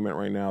unemployment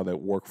right now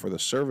that work for the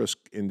service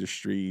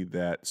industry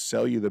that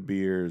sell you the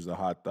beers, the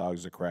hot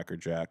dogs, the Cracker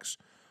Jacks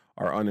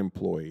are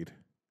unemployed.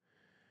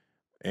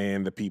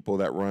 And the people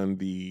that run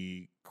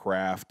the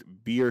craft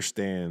beer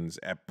stands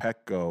at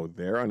Petco,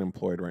 they're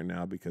unemployed right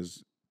now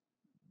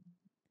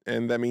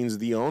and that means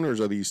the owners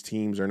of these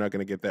teams are not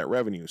going to get that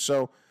revenue.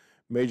 So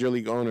major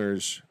league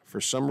owners,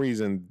 for some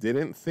reason,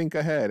 didn't think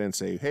ahead and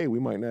say, hey, we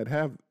might not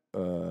have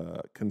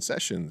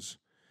concessions.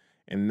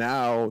 And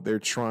now they're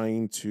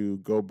trying to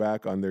go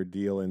back on their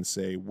deal and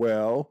say,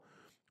 well,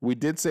 we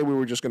did say we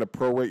were just going to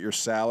prorate your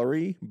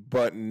salary,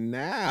 but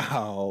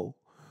now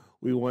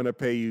we want to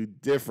pay you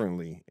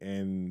differently.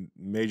 And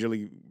Major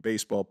League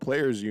Baseball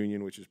Players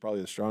Union, which is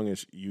probably the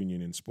strongest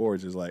union in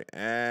sports, is like,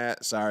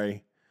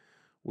 sorry.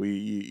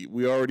 We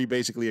already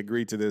basically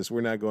agreed to this.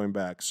 We're not going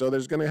back. So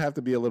there's going to have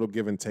to be a little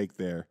give and take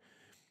there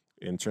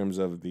in terms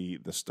of the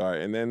start.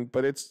 And then,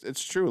 but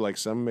it's true. Like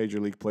some major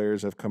league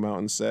players have come out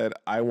and said,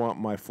 I want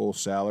my full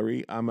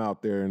salary. I'm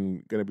out there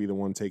and going to be the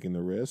one taking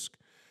the risk.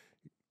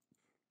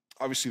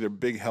 Obviously, they're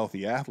big,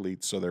 healthy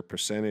athletes, so their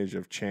percentage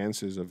of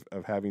chances of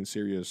having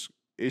serious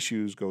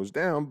issues goes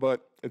down,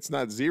 but it's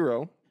not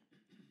 0.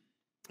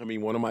 I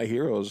mean, one of my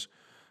heroes,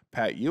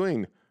 Pat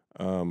Ewing,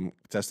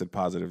 tested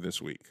positive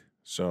this week.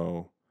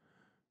 So,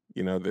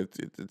 you know,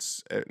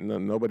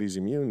 nobody's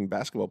immune.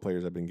 Basketball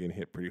players have been getting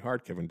hit pretty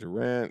hard. Kevin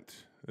Durant,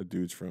 the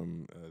dudes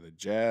from the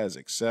Jazz,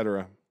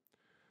 etc.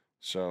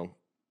 So,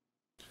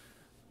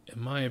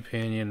 in my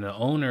opinion, the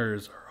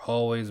owners are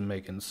always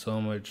making so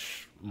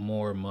much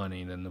more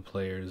money than the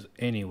players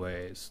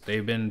anyways.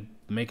 They've been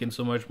making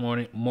so much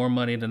more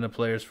money than the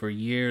players for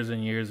years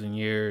and years and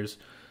years.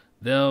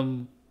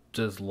 Them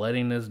just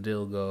letting this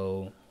deal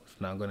go is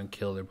not going to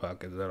kill their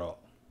pockets at all.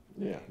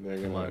 Yeah, they're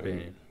going to, in my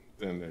opinion.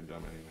 Then they're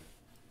dumb anyway.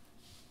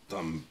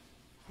 Dumb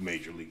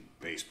Major League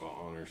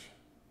Baseball owners.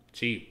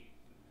 Cheap.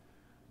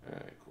 All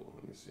right, cool.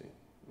 Let me see.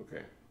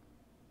 Okay.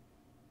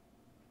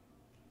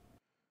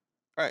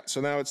 All right,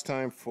 so now it's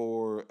time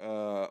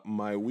for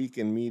my week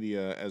in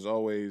media. As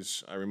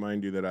always, I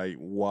remind you that I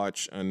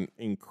watch an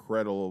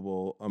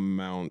incredible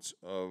amount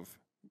of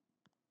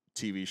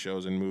TV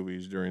shows and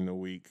movies during the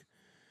week,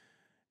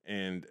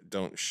 and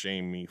don't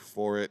shame me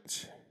for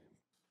it.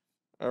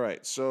 All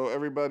right, so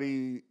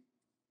everybody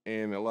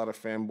and a lot of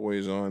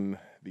fanboys on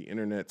the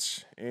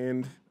internet,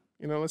 and,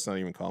 you know, let's not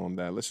even call them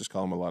that. Let's just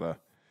call them a lot of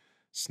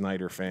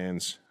Snyder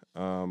fans,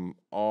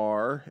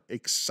 are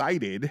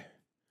excited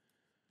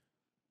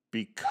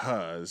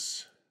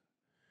because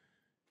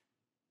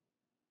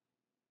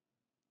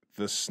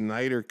the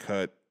Snyder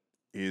Cut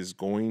is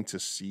going to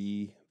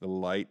see the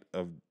light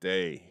of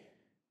day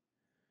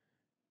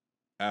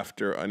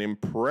after an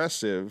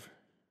impressive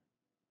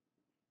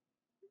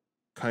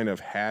kind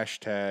of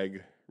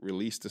hashtag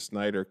release the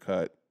Snyder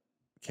Cut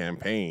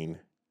campaign.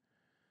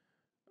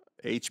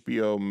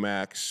 HBO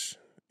Max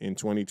in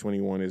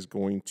 2021 is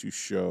going to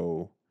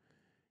show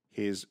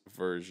his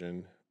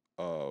version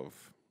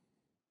of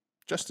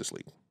Justice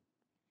League.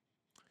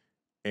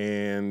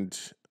 And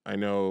I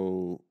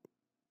know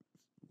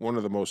one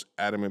of the most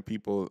adamant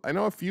people, I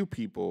know a few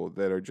people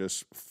that are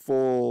just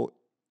full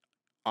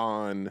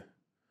on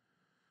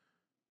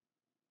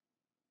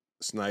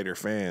Snyder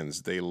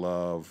fans. They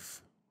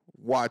love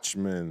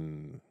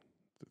Watchmen,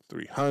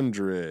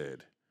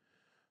 300.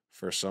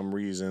 For some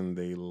reason,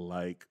 they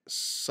like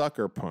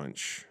Sucker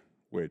Punch,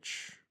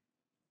 which,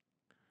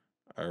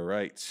 all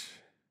right.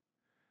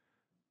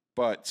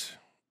 But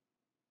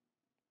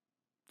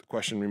the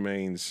question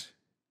remains,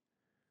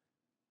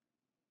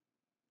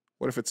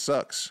 what if it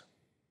sucks?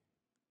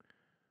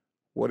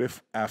 What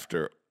if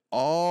after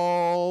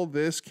all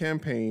this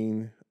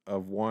campaign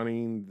of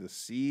wanting to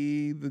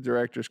see the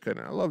director's cut,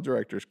 and I love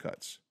director's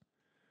cuts,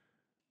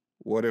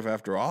 what if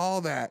after all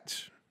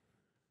that,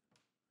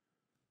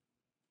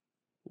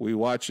 we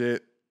watch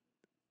it,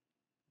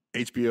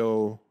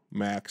 HBO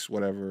Max,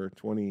 whatever,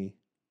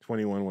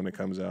 2021 when it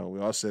comes out, we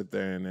all sit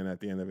there, and then at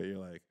the end of it, you're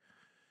like,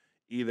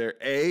 either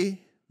A,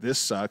 this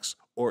sucks,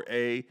 or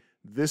A,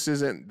 this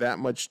isn't that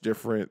much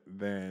different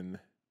than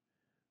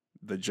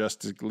the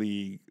Justice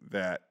League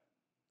that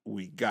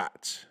we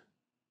got.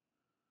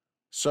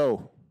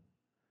 So,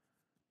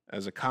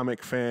 as a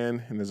comic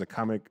fan and as a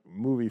comic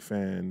movie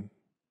fan,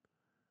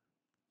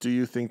 do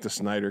you think the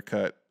Snyder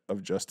Cut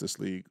of Justice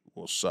League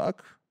will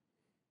suck?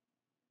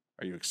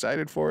 Are you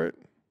excited for it?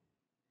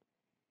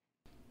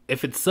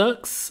 If it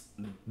sucks,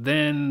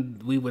 then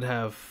we would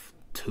have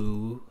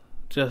 2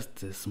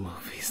 Justice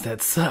movies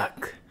that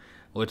suck,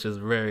 which is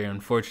very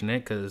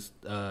unfortunate because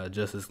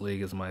Justice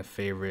League is my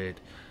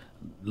favorite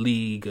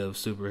league of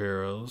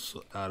superheroes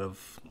out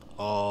of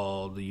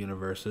all the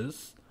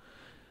universes.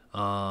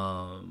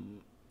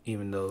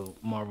 Even though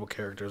Marvel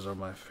characters are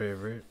my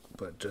favorite,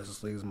 but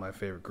Justice League is my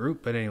favorite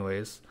group. But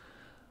anyways,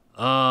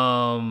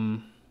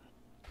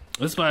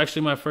 this is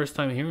actually my first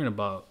time hearing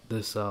about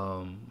this.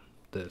 So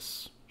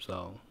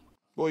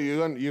Well,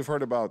 you've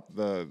heard about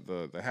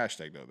the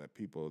hashtag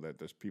though that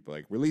there's people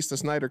like release the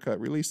Snyder Cut,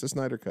 release the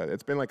Snyder Cut.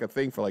 It's been like a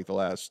thing for like the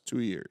last 2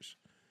 years.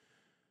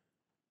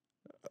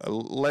 A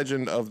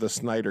Legend of the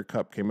Snyder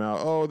Cut came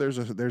out. Oh,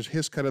 there's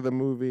his cut of the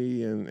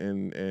movie,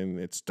 and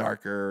it's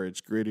darker,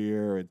 it's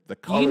grittier, the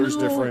color's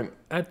different.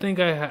 I think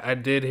I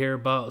did hear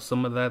about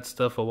some of that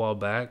stuff a while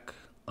back,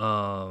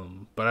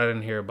 but I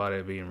didn't hear about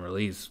it being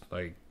released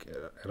like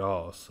at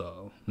all.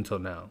 So until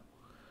now,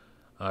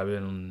 I've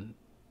been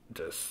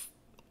just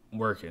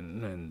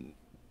working and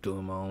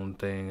doing my own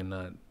thing and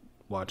not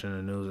watching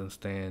the news and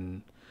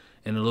staying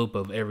in the loop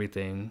of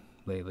everything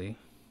lately.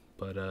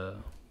 But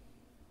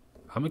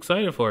I'm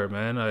excited for it,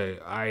 man.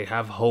 I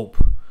have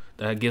hope.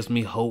 That gives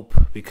me hope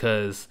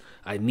because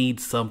I need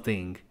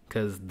something.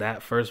 Because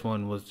that first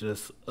one was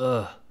just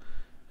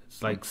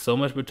it's like so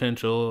much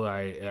potential.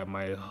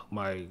 My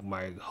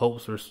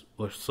hopes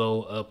were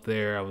so up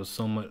there. I was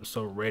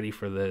so ready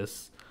for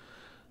this,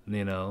 and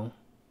it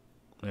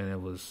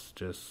was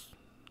just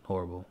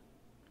horrible,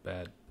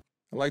 bad.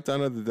 Like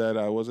Dawn of the Dead,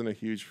 I wasn't a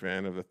huge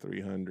fan of the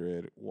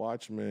 300.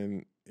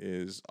 Watchmen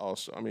is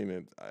also, I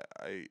mean,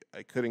 I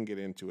couldn't get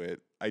into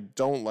it. I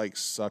don't like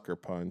Sucker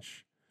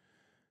Punch.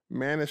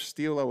 Man of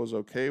Steel I was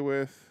okay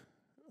with.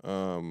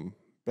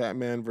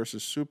 Batman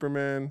versus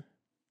Superman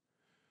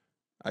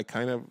I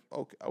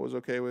was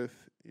okay with,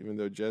 even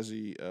though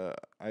Jesse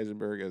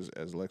Eisenberg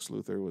as Lex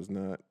Luthor was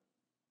not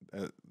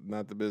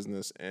the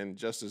business, and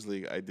Justice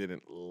League I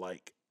didn't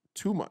like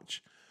too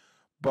much.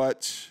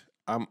 But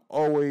I'm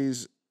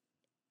always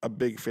a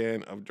big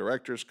fan of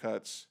director's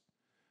cuts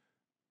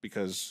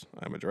because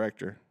I'm a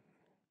director.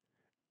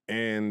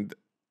 And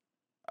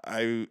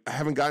I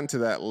haven't gotten to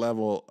that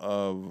level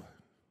of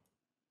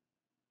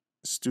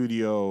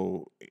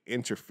studio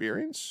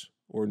interference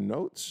or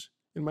notes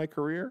in my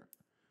career.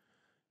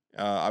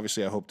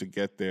 Obviously, I hope to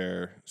get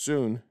there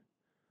soon.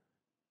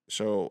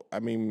 So, I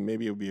mean,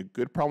 maybe it would be a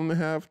good problem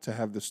to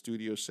have the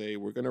studio say,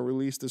 we're going to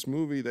release this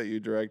movie that you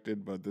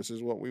directed, but this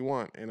is what we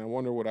want. And I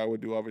wonder what I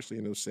would do, obviously,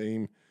 in those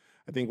same...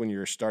 I think when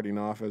you're starting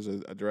off as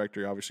a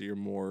director, obviously you're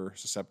more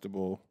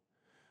susceptible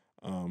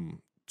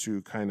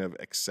to kind of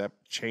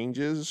accept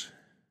changes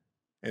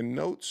and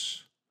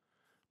notes.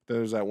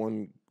 There's that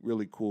one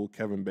really cool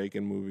Kevin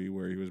Bacon movie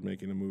where he was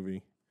making a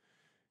movie,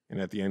 and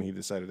at the end he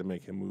decided to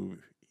make a movie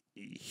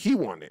he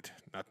wanted,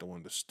 not the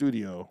one the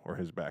studio or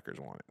his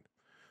backers wanted.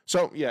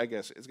 So yeah, I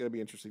guess it's gonna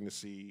be interesting to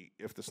see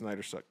if the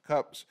Snyder Cut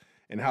cups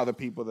and how the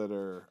people that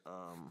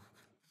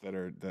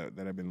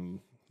have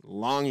been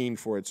longing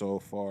for it so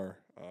far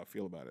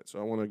feel about it. So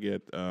I want to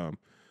get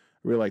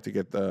really like to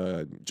get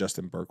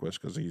Justin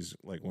Berquist, because he's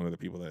like one of the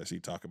people that I see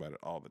talk about it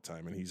all the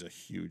time, and he's a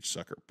huge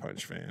Sucker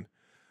Punch fan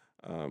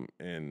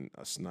and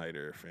a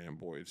Snyder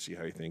fanboy. To see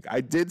how you think.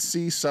 I did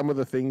see some of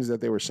the things that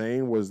they were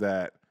saying was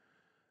that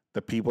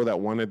the people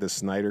that wanted the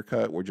Snyder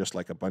Cut were just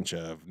like a bunch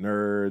of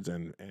nerds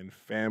and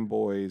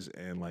fanboys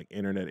and like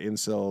internet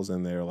incels,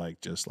 and they're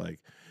like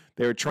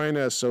they were trying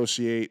to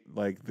associate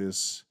like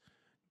this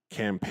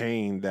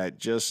campaign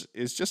that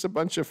is just a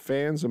bunch of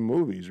fans of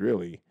movies,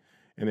 really.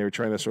 And they were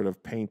trying to sort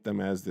of paint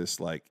them as this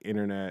like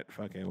internet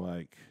fucking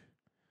like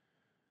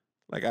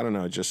I don't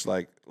know, just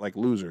like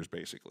losers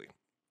basically.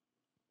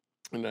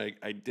 And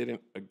I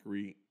didn't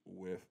agree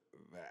with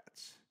that.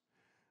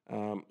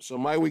 So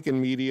my week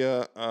in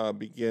media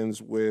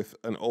begins with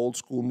an old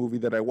school movie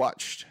that I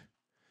watched.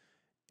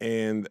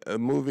 And a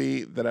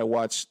movie that I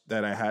watched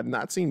that I had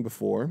not seen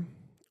before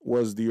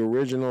was the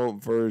original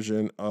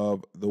version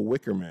of The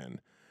Wicker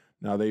Man.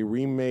 Now, they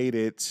remade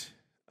it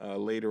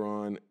later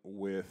on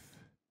with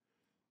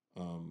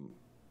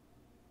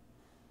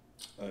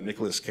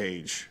Nicolas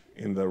Cage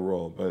in the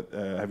role. But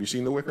have you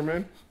seen The Wicker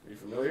Man? Are you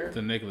familiar?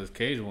 The Nicolas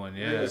Cage one,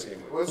 yeah.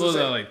 What was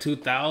that, like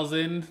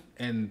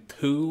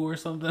 2002 or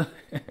something?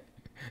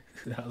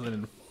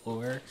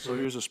 2004? So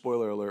here's a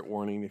spoiler alert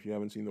warning. If you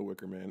haven't seen The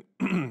Wicker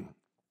Man,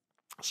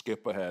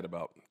 skip ahead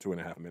about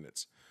 2.5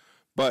 minutes.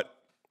 But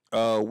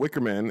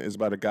Wicker Man is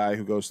about a guy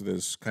who goes to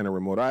this kind of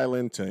remote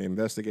island to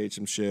investigate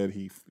some shit.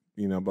 He,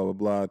 blah, blah,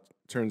 blah.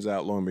 Turns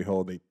out, lo and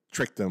behold, they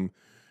tricked him,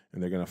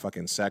 and they're going to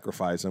fucking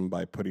sacrifice him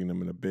by putting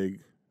him in a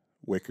big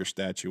wicker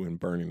statue and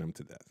burning him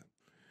to death.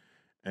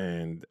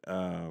 And,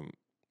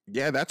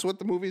 that's what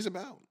the movie's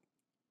about.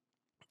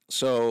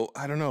 So,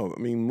 I don't know. I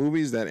mean,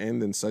 movies that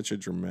end in such a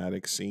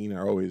dramatic scene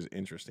are always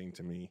interesting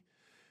to me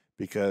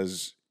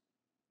because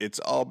it's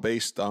all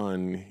based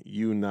on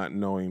you not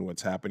knowing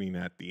what's happening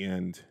at the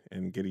end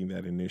and getting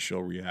that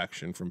initial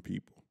reaction from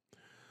people.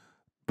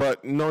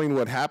 But knowing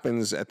what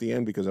happens at the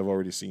end, because I've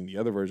already seen the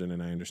other version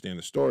and I understand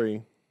the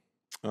story,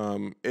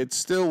 it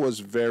still was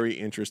very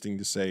interesting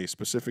to say,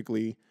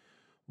 specifically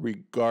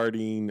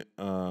regarding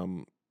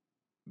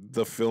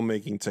the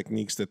filmmaking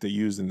techniques that they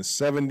used in the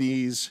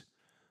 70s,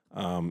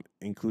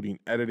 including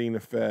editing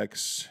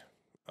effects,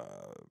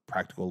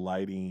 practical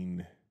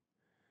lighting,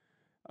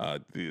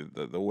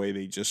 The way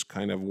they just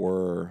kind of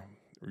would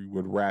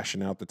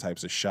ration out the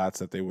types of shots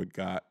that they would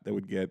get.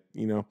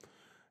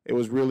 It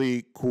was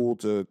really cool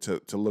to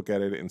look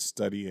at it and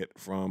study it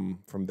from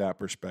that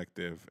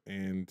perspective.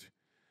 And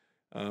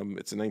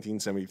it's a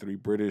 1973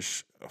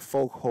 British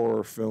folk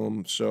horror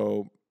film,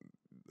 so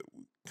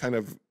kind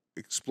of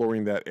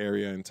exploring that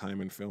area in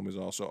time and film is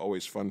also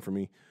always fun for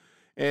me.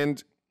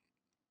 And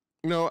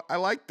I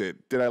liked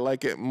it. Did I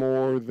like it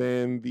more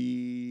than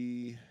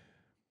the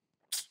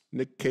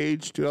Nick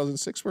Cage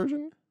 2006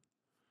 version?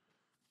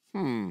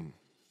 I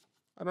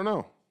don't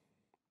know.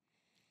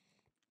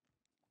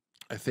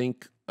 I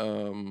think I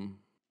want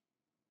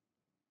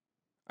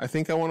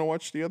to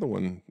watch the other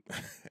one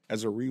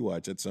as a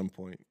rewatch at some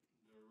point.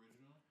 The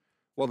original?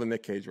 Well, the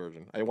Nick Cage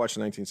version. I watched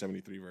the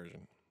 1973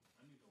 version.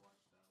 I need to watch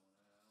that one.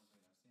 I don't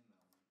think I've seen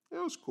that one.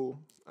 It was cool.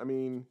 I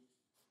mean,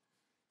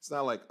 it's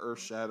not like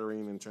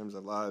earth-shattering in terms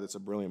of, it's a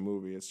brilliant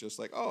movie. It's just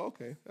like, oh,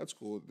 okay, that's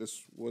cool.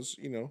 This was,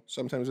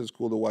 sometimes it's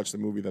cool to watch the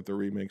movie that the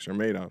remakes are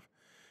made of.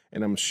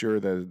 And I'm sure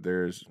that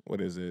there's,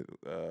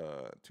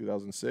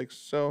 2006?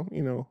 So,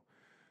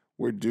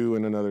 we're due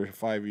in another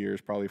 5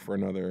 years probably for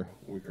another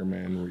Wicker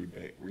Man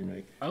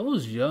remake. I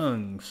was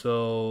young,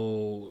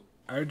 so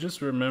I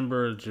just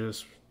remember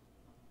just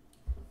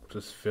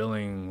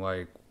feeling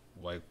like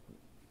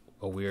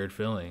a weird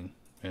feeling.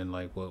 And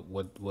like, what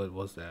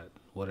was that?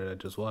 What did I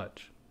just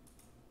watch?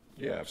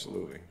 Yeah,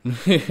 absolutely.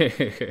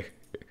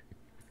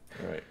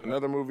 All right.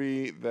 Another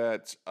movie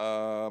that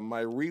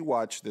my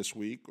rewatch this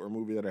week, or a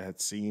movie that I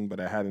had seen but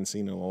I hadn't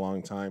seen in a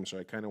long time, so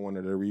I kind of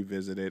wanted to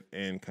revisit it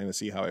and kind of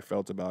see how I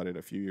felt about it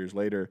a few years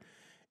later,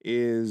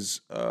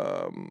 is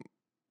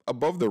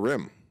Above the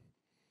Rim,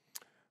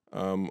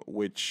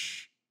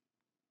 which,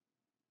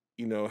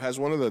 has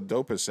one of the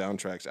dopest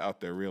soundtracks out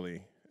there,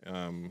 really.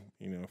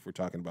 If we're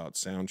talking about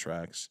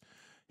soundtracks,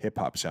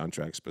 hip-hop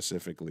soundtracks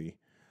specifically.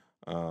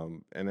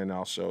 And then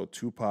also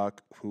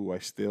Tupac, who I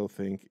still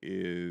think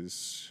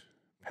is,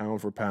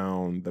 pound for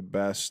pound, the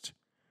best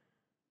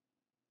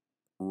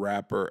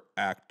rapper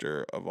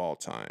actor of all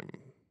time.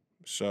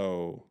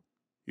 So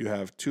you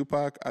have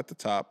Tupac at the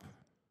top,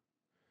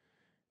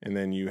 and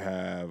then you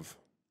have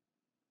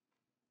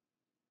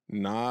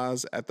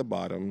Nas at the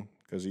bottom,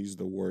 because he's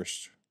the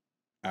worst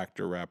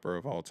actor rapper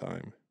of all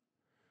time.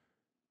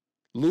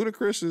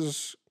 Ludacris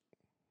is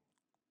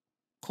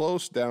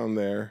close down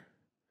there.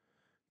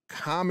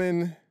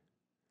 Common,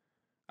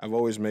 I've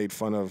always made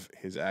fun of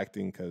his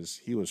acting because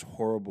he was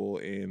horrible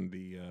in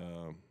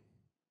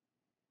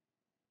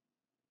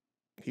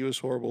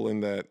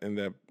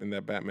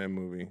that Batman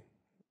movie,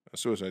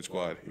 Suicide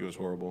Squad. He was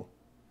horrible,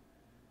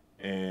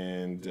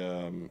 and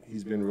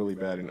he's been really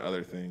bad in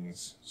other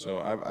things. So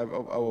I've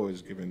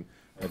always given,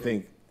 I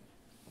think,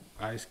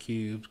 Ice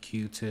Cube,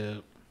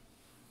 Q-Tip.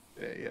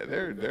 Yeah,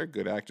 they're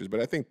good actors,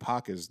 but I think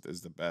Pac is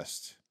the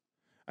best.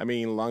 I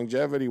mean,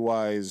 longevity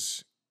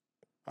wise,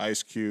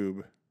 Ice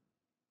Cube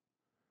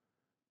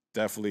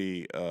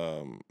definitely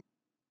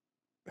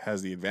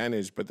has the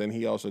advantage, but then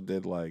he also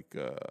did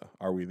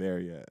Are We There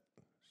Yet?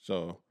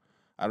 So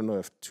I don't know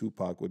if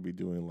Tupac would be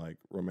doing like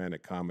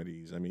romantic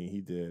comedies. I mean,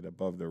 he did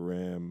Above the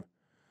Rim.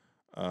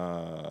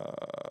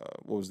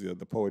 What was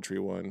the poetry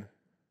one?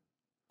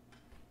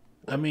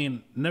 I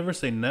mean, never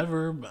say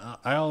never. But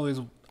I always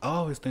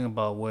think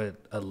about what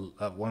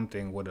one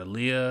thing what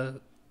Aaliyah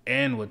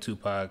and what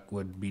Tupac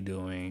would be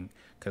doing,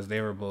 because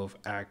they were both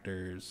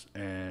actors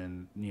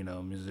and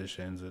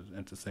musicians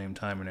at the same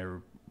time, and they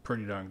were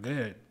pretty darn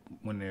good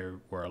when they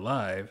were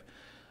alive.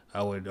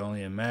 I would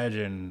only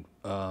imagine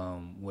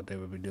what they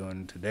would be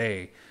doing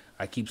today.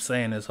 I keep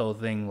saying this whole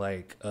thing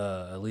like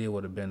Aaliyah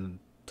would have been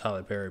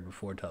Tyler Perry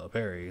before Tyler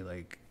Perry,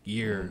 like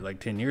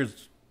 10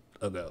 years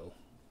ago,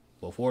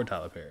 before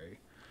Tyler Perry,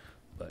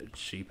 but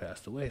she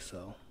passed away.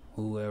 So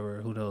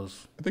who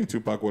knows? I think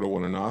Tupac would have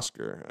won an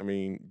Oscar. I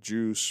mean,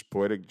 Juice,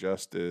 Poetic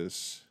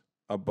Justice,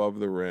 Above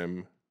the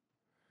Rim.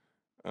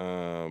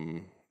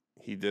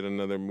 He did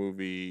another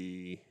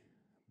movie,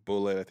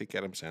 Bullet. I think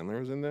Adam Sandler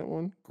was in that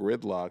one.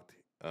 Gridlocked,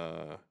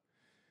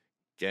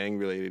 gang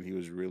related. He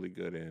was really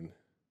good in.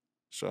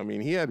 So I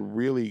mean, he had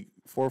really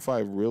 4 or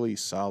 5 really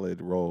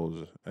solid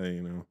roles.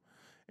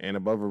 And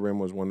Above the Rim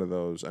was one of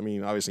those. I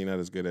mean, obviously not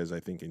as good as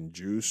I think in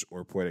Juice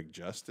or Poetic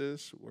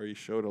Justice, where he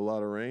showed a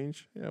lot of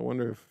range. Yeah, I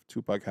wonder if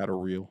Tupac had a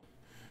reel.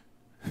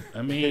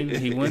 I mean,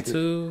 he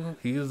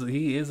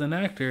is an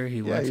actor.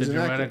 He went to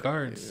dramatic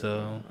arts.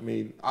 So I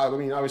mean,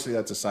 obviously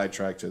that's a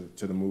sidetrack to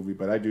the movie,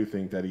 but I do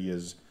think that he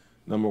is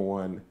number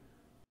one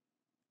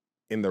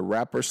in the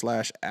rapper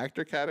 /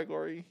 actor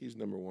category. He's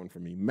number one for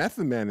me.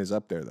 Method Man is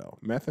up there though.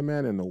 Method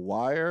Man in The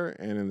Wire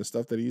and in the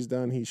stuff that he's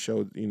done, he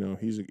showed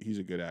he's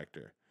a good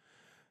actor.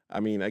 I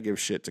mean, I give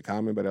shit to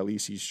Common, but at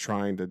least he's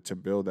trying to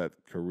build that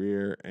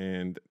career.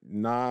 And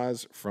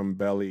Nas from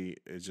Belly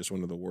is just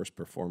one of the worst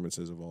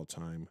performances of all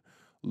time.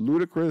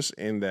 Ludacris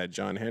in that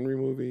John Henry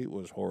movie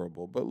was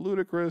horrible, but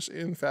Ludacris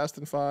in Fast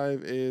and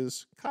 5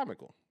 is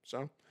comical.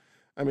 So,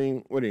 I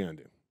mean, what are you going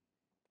to do?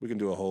 We can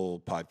do a whole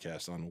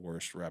podcast on the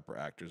worst rapper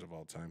actors of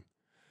all time.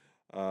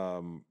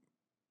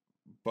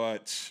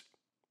 But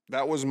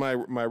that was my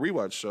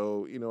rewatch.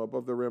 So,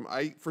 Above the Rim,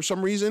 for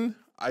some reason,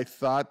 I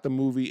thought the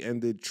movie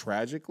ended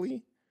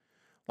tragically.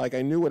 Like,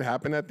 I knew what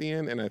happened at the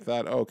end, and I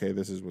thought, oh, okay,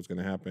 this is what's going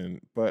to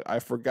happen. But I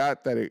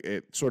forgot that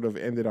it sort of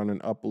ended on an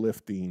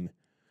uplifting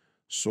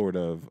sort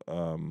of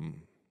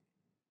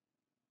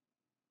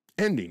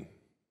ending.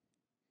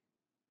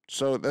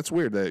 So that's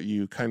weird that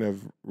you kind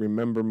of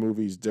remember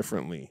movies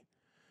differently.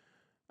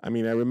 I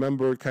mean, I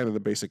remember kind of the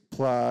basic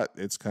plot.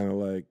 It's kind of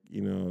like,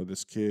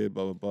 this kid,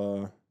 blah,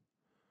 blah,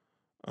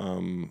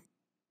 blah,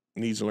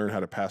 needs to learn how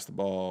to pass the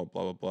ball,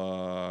 blah, blah,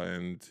 blah,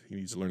 and he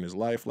needs to learn his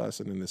life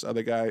lesson. And this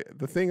other guy,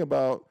 the thing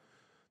about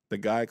the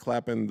guy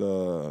clapping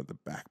the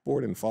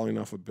backboard and falling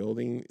off a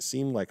building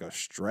seemed like a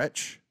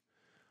stretch.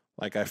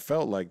 Like, I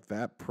felt like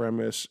that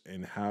premise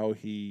and how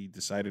he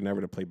decided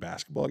never to play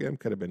basketball again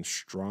could have been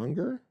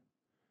stronger,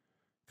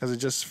 because it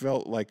just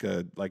felt like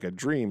a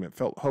dream. It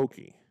felt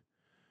hokey.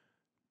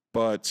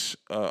 But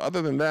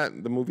other than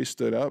that, the movie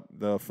stood up.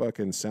 The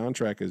fucking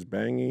soundtrack is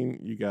banging.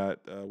 You got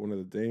one of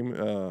the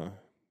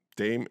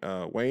Dame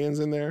Wayans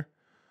in there.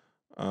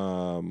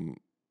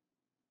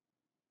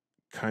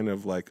 Kind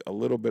of like a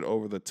little bit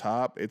over the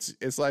top.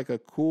 It's like a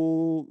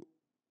cool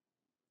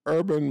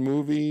urban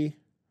movie.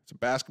 It's a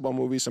basketball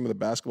movie. Some of the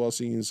basketball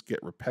scenes get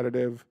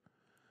repetitive.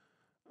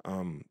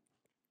 I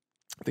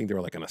think they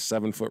were like on a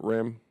 7-foot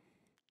rim.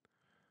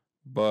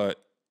 But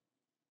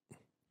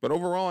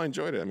overall, I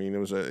enjoyed it. I mean, it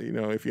was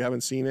if you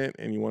haven't seen it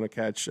and you want to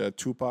catch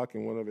Tupac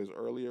in one of his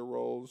earlier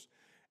roles,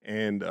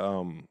 and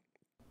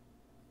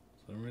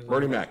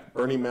Bernie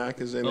Mac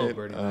is in it.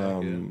 Bernie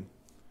Mac,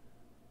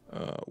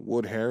 yeah.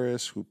 Wood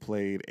Harris, who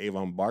played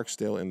Avon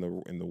Barksdale in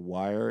the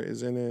Wire,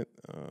 is in it.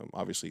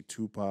 Obviously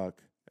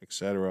Tupac,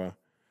 etc.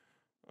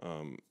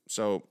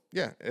 So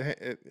yeah,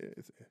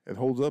 it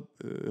holds up.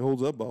 It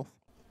holds up, both.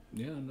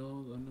 Yeah, I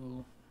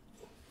know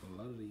a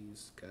lot of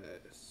these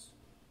guys.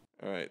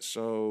 All right,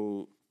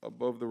 so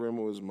Above the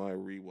Rim was my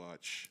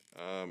rewatch.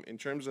 In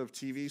terms of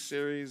TV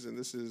series, and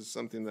this is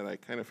something that I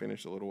kind of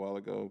finished a little while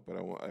ago, but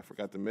I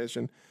forgot to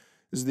mention,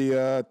 is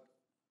the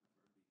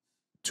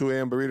 2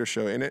 AM Burrito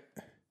Show, in it.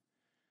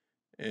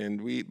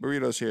 And we eat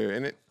burritos here,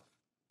 in it.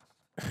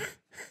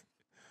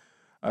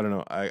 I don't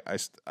know.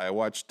 I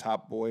watched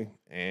Top Boy,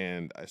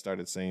 and I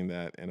started saying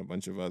that and a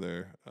bunch of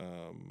other,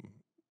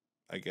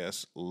 I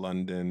guess,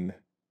 London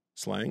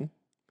slang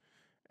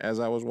as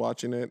I was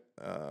watching it.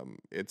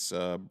 It's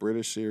a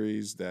British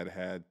series that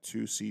had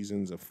 2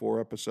 seasons of 4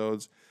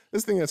 episodes.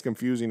 This thing that's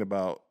confusing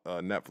about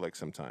Netflix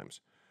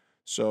sometimes.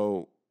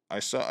 So I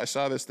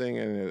saw this thing,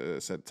 and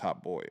it said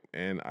Top Boy,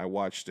 and I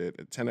watched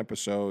it. 10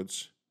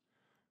 episodes.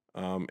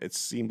 It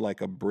seemed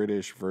like a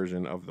British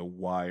version of The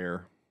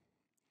Wire,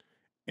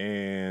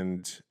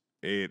 and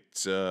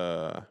it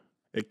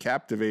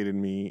captivated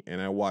me, and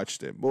I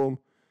watched it. Boom,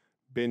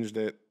 binged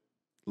it,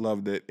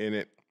 loved it, in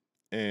it,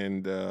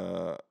 and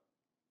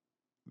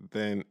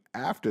then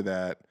after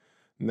that,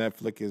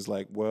 Netflix is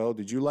like, well,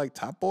 did you like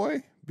Top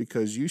Boy?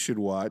 Because you should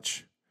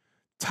watch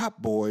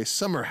Top Boy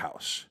Summer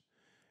House.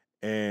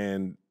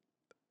 And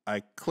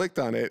I clicked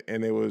on it,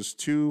 and it was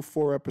 2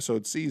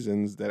 4-episode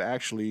seasons that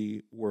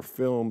actually were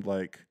filmed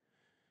like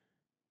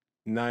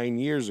 9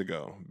 years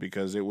ago,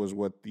 because it was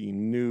what the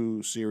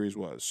new series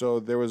was.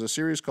 So there was a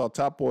series called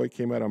Top Boy,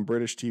 came out on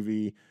British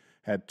TV,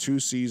 had 2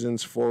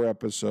 seasons, 4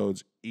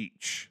 episodes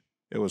each.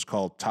 It was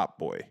called Top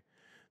Boy.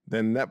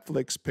 Then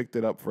Netflix picked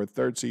it up for a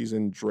 3rd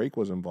season. Drake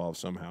was involved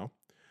somehow.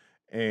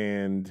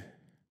 And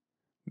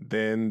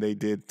then they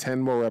did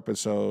 10 more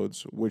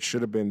episodes, which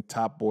should have been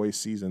Top Boy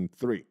Season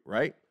 3,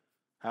 right?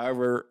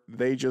 However,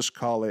 they just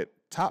call it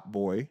Top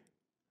Boy,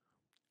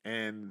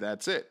 and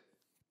that's it.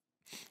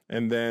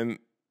 And then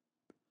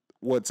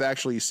what's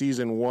actually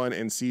Season 1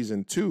 and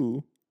Season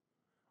 2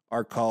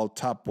 are called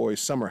Top Boy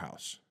Summer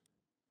House.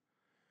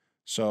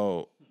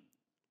 So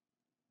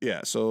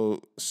yeah,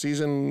 so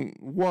Season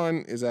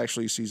 1 is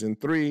actually Season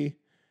 3,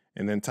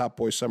 and then Top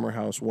Boy Summer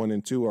House 1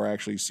 and 2 are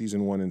actually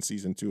Season 1 and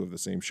Season 2 of the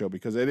same show,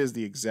 because it is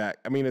it's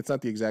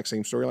not the exact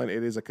same storyline.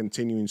 It is a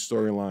continuing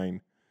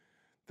storyline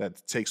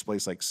that takes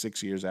place like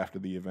 6 years after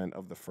the event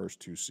of the first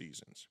 2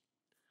 seasons.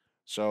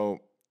 So,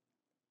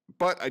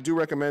 but I do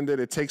recommend it.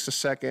 It takes a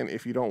second,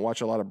 if you don't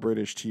watch a lot of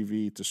British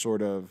TV, to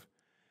sort of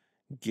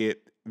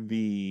get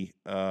the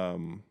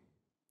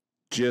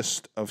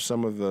gist of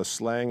some of the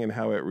slang and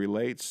how it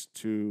relates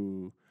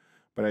to,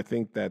 but I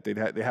think that they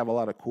have a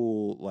lot of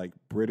cool like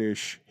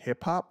British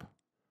hip hop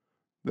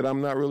that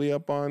I'm not really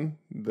up on.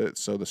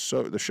 So the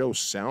show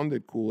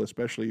sounded cool,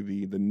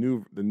 especially the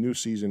new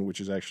season, which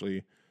is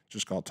actually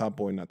just called Top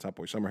Boy, not Top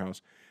Boy Summer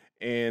House.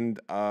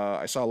 And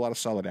I saw a lot of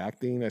solid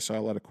acting. I saw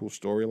a lot of cool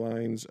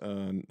storylines,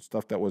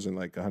 stuff that wasn't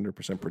like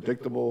 100%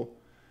 predictable.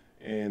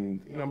 And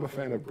I'm a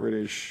fan of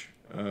British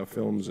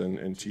films and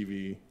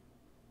TV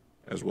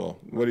as well.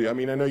 I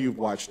know you've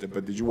watched it,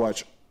 but did you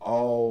watch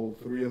all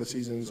 3 of the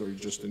seasons, or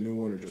just the new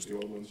one, or just the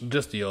old ones?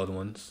 Just the old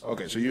ones.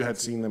 Okay, so you had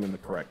seen them in the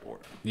correct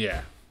order.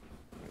 Yeah.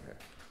 Okay.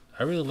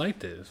 I really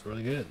liked it. It's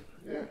really good.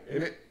 Yeah,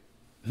 in it.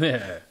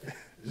 Yeah.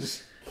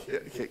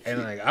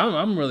 And like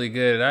I'm really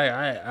good.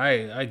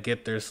 I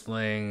get their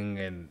slang,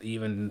 and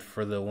even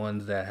for the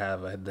ones that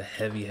have the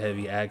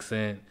heavy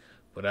accent.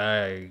 But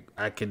I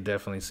could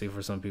definitely see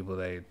for some people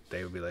they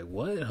would be like,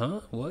 what,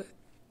 huh, what?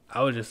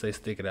 I would just say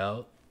stick it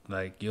out.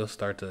 Like you'll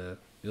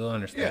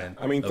understand.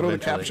 Yeah, I mean, throw eventually.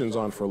 the captions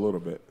on for a little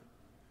bit,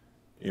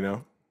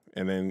 and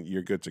then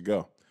you're good to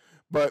go.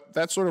 But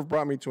that sort of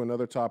brought me to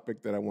another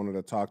topic that I wanted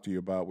to talk to you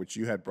about, which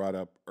you had brought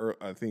up,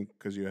 I think,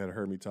 because you had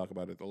heard me talk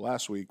about it the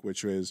last week,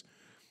 which was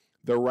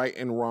the right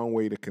and wrong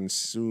way to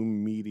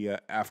consume media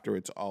after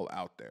it's all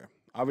out there.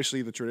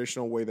 Obviously, the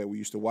traditional way that we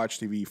used to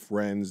watch TV,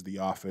 Friends, The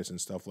Office, and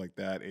stuff like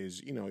that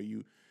is,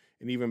 and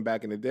even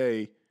back in the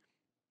day,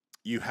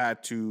 you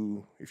had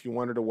to, if you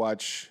wanted to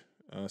watch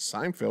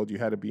Seinfeld, you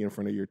had to be in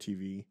front of your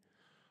TV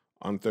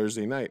on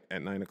Thursday night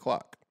at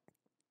 9:00.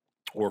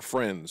 Or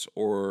Friends,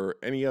 or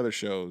any other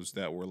shows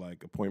that were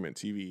like appointment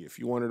TV. If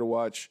you wanted to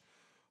watch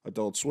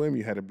Adult Swim,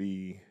 you had to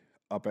be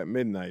up at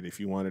midnight. If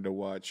you wanted to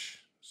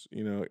watch,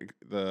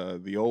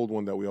 the old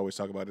one that we always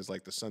talk about is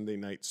like the Sunday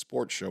night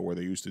sports show where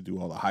they used to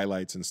do all the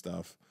highlights and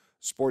stuff,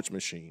 Sports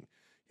Machine.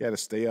 You had to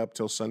stay up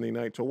till Sunday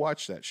night to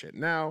watch that shit.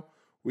 Now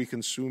we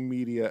consume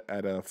media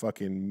at a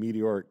fucking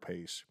meteoric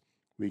pace.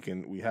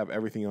 We have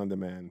everything on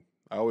demand.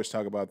 I always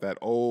talk about that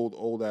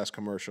old ass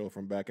commercial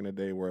from back in the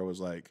day where it was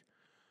like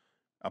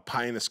a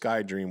pie in the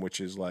sky dream, which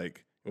is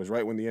like, it was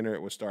right when the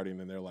internet was starting,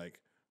 and they're like,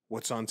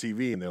 what's on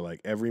TV? And they're like,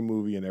 every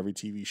movie and every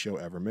TV show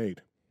ever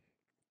made.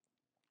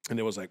 And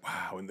it was like,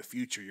 wow, in the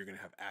future, you're going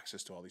to have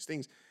access to all these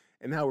things.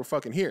 And now we're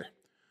fucking here.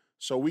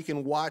 So we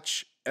can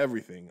watch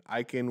everything.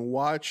 I can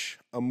watch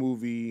a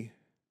movie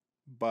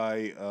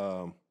by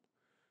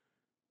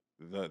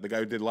the guy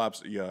who did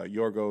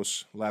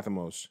Yorgos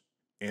Lanthimos,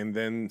 and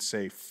then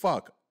say,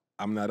 fuck,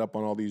 I'm not up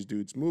on all these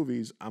dudes'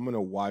 movies. I'm going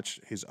to watch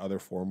his other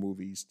 4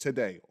 movies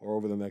today or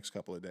over the next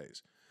couple of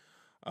days.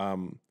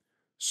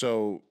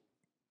 So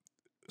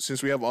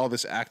since we have all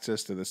this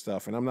access to this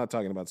stuff, and I'm not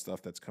talking about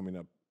stuff that's coming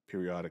up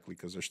periodically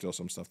because there's still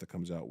some stuff that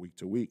comes out week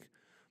to week.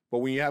 But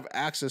when you have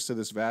access to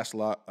this vast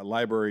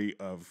library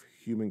of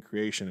human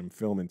creation in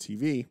film and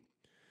TV,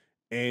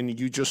 and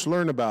you just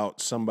learn about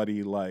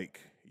somebody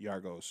like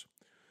Yorgos,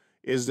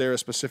 is there a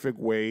specific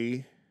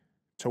way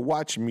to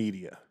watch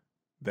media?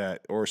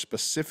 Or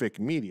specific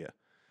media.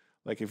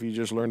 Like if you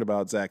just learned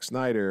about Zack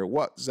Snyder,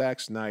 Zack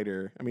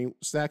Snyder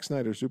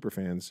super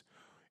fans,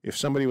 if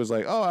somebody was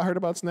like, oh, I heard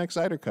about Zack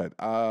Snyder cut,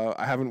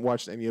 I haven't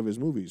watched any of his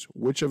movies.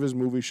 Which of his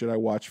movies should I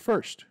watch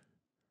first?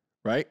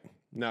 Right?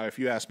 Now, if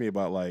you ask me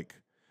about like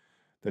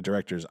the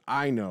directors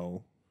I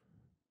know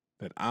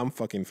that I'm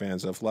fucking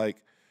fans of, like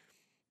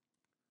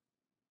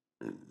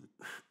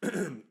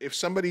if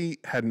somebody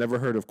had never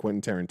heard of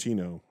Quentin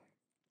Tarantino,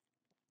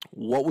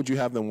 what would you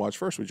have them watch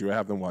first? Would you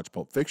have them watch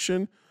Pulp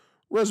Fiction,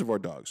 Reservoir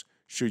Dogs?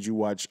 Should you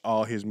watch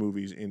all his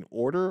movies in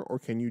order, or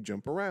can you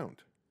jump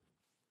around?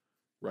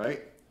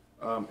 Right?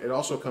 It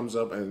also comes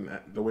up, and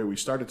the way we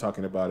started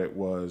talking about it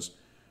was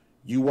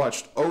you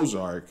watched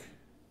Ozark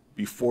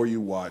before you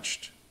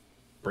watched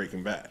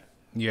Breaking Bad.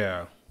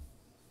 Yeah.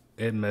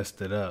 It messed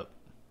it up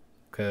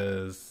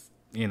because,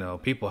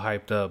 people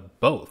hyped up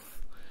both.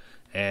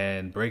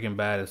 And Breaking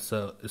Bad is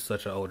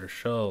such an older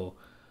show.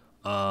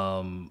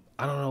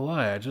 I don't know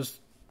why. I just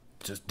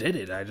did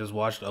it. I just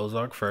watched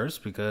Ozark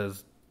first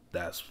because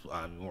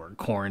we're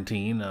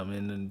quarantined.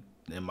 I'm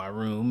in my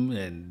room,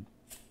 and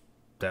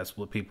that's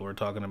what people are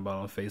talking about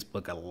on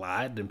Facebook a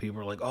lot. And people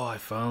are like, "Oh, I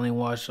finally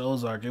watched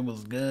Ozark. It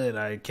was good.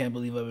 I can't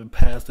believe I've been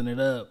passing it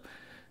up."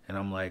 And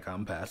I'm like,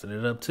 "I'm passing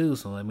it up too,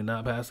 so let me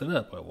not pass it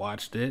up." I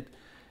watched it,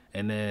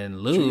 and then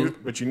Lou.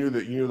 But you knew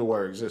The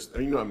Wire existed.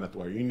 I'm not The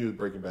Wire. You knew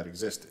Breaking Bad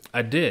existed.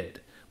 I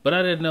did, but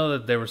I didn't know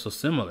that they were so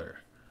similar.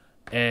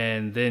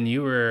 And then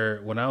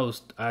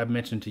I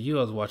mentioned to you,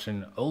 I was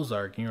watching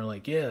Ozark, and you were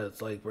like, yeah,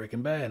 it's like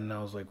Breaking Bad. And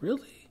I was like,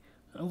 really?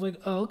 I was like,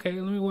 oh, okay,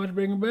 let me watch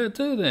Breaking Bad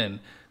too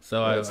then.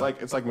 So it's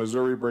like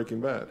Missouri Breaking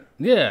Bad.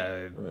 Yeah,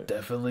 it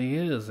definitely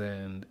is.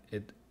 And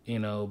it,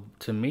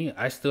 to me,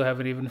 I still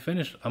haven't even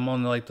finished. I'm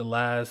on like the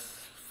last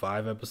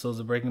 5 episodes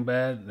of Breaking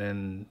Bad,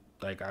 and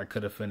like I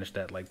could have finished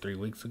that like 3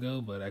 weeks ago,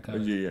 but I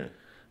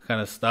kind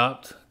of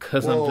stopped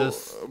because I'm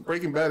just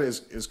Breaking Bad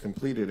is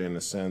completed in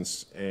a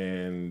sense,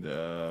 and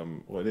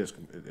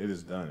it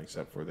is done,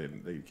 except for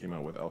they came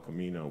out with El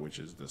Camino, which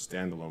is the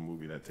standalone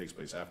movie that takes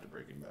place after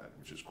Breaking Bad,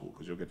 which is cool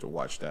because you'll get to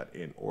watch that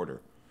in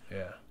order.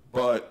 Yeah.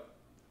 But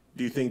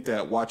do you think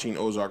that watching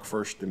Ozark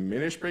first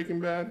diminished Breaking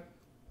Bad?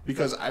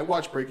 Because I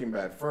watched Breaking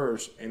Bad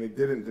first, and it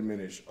didn't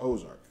diminish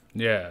Ozark.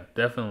 Yeah,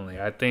 definitely.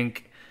 I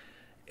think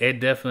it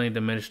definitely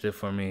diminished it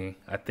for me.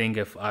 I think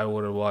if I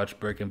would have watched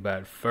Breaking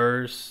Bad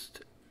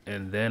first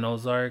and then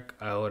Ozark,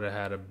 I would have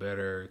had a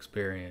better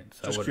experience.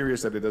 Just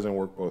curious that it doesn't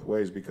work both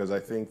ways, because I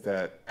think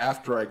that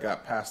after I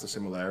got past the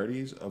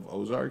similarities of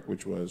Ozark,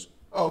 which was,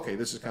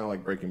 this is kind of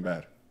like Breaking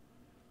Bad.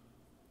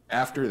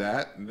 After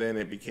that, then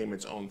it became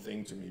its own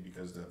thing to me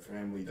because the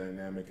family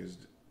dynamic is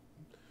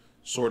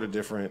sort of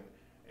different,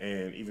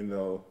 and even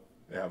though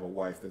they have a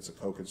wife that's a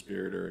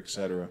co-conspirator,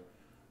 etc.,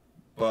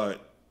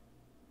 but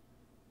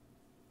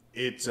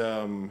it's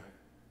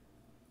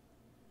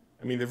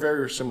I mean, they're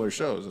very similar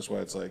shows. That's why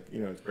it's like,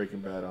 it's Breaking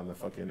Bad on the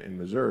fucking in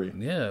Missouri.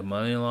 Yeah,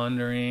 money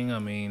laundering. I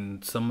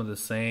mean, some of the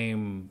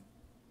same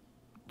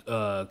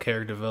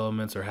character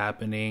developments are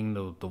happening.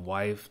 The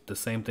wife, the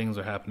same things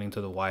are happening to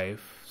the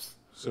wife.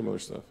 Similar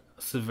stuff.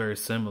 It's very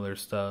similar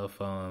stuff.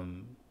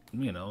 The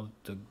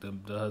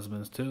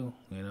husbands too.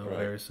 Right.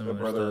 Very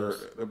similar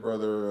stuff. The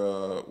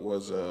brother-in-law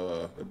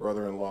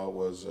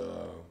was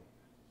a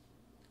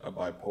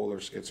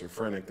bipolar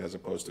schizophrenic as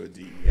opposed to a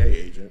DEA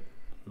agent.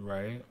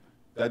 Right.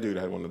 That dude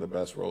had one of the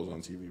best roles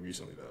on TV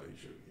recently, though. He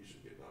should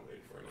get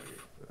nominated for an Emmy.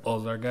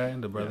 Ozark guy,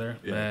 the brother.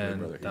 Yeah, man,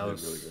 the brother.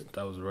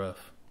 That was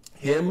rough.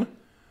 Him,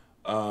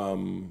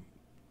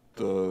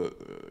 the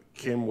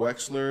Kim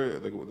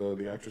Wexler,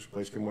 the actress who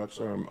plays Kim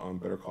Wexler on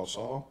Better Call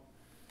Saul,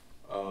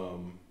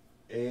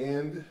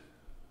 and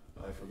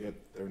I forget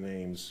their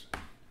names,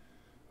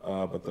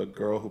 but the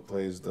girl who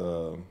plays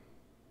the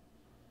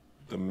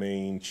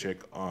main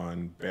chick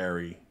on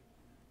Barry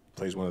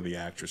plays one of the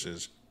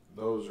actresses.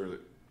 Those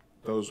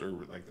are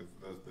like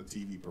the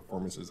TV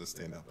performances that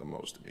stand out the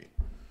most to me.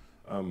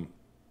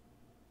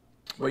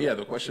 But yeah,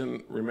 the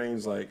question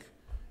remains like,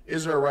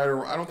 is there a right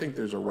or I don't think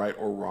there's a right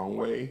or wrong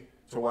way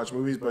to watch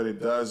movies, but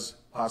it does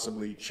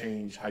possibly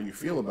change how you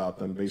feel about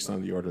them based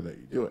on the order that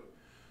you do it.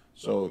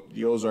 So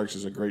The Ozarks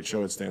is a great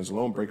show. It stands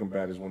alone. Breaking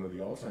Bad is one of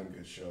the all-time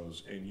good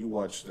shows, and you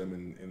watch them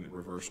in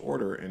reverse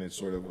order, and it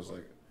sort of was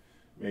like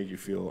made you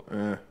feel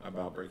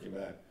about Breaking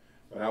Bad.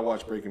 But I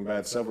watched Breaking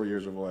Bad several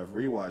years ago. I've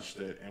rewatched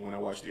it, and when I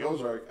watched The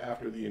Ozark,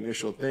 after the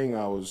initial thing,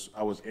 I was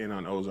in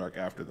on Ozark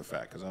after the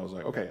fact because I was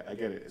like, okay, I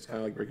get it. It's kind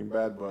of like Breaking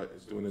Bad, but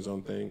it's doing its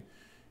own thing,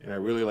 and I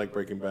really like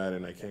Breaking Bad,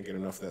 and I can't get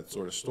enough of that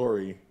sort of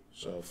story.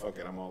 So fuck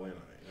it, I'm all in on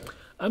it.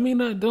 I mean,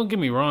 don't get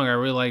me wrong. I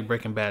really like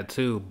Breaking Bad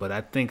too, but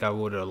I think I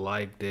would have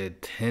liked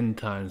it 10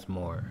 times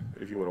more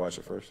if you would have watched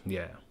it first.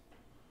 Yeah.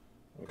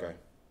 Okay.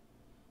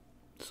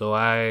 So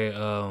I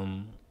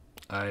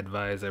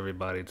advise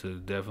everybody to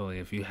definitely,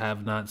 if you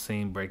have not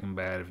seen Breaking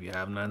Bad, if you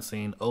have not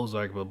seen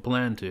Ozark but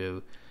plan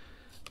to,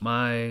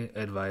 my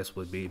advice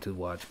would be to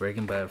watch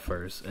Breaking Bad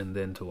first and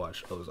then to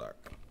watch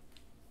Ozark.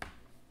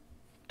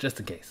 Just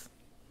in case.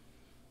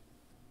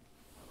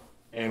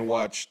 And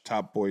watch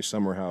Top Boy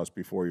Summer House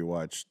before you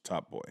watch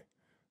Top Boy.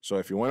 So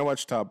if you want to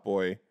watch Top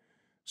Boy,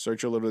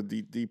 search a little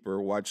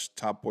deeper, watch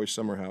Top Boy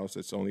Summer House.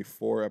 It's only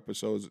 4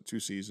 episodes,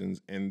 2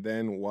 seasons, and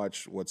then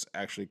watch what's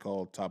actually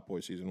called Top Boy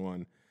Season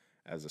 1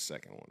 as the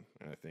second one.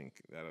 And I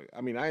think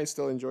I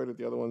still enjoyed it,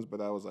 the other ones, but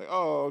I was like,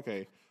 oh,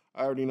 okay.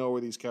 I already know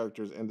where these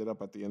characters ended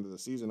up at the end of the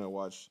season I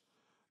watched.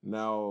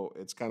 Now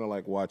it's kind of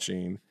like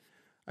watching,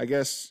 I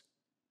guess.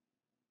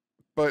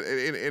 But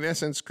in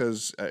essence,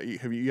 because you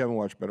haven't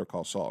watched Better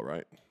Call Saul,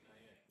 right?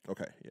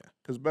 Okay, yeah.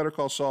 Because Better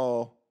Call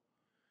Saul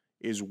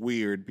is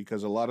weird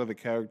because a lot of the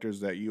characters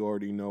that you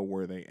already know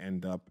where they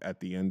end up at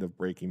the end of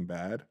Breaking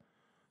Bad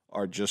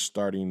are just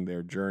starting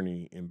their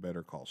journey in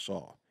Better Call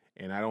Saul.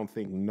 And I don't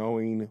think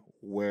knowing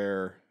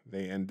where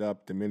they end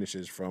up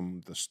diminishes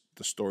from the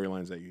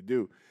storylines that you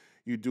do.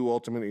 You do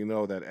ultimately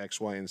know that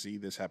X, Y, and Z,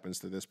 this happens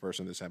to this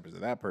person, this happens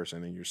to that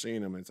person, and you're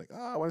seeing them, and it's like,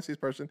 I want to see this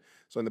person.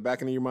 So in the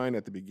back end of your mind,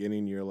 at the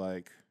beginning, you're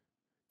like,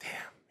 damn,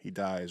 he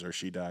dies or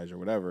she dies or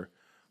whatever.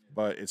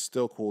 But it's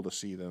still cool to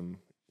see them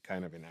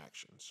kind of in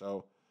action.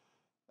 So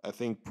I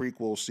think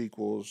prequels,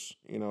 sequels,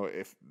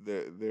 if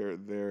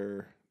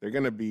they're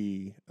going to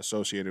be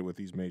associated with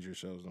these major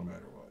shows no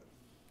matter what.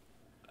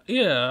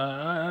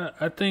 Yeah,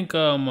 I think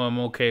I'm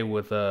okay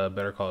with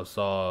Better Call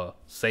Saul.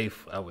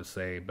 Safe, I would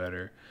say,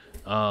 better.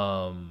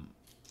 I'm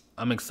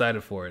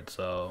excited for it,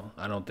 so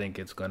I don't think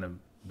it's going to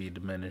be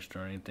diminished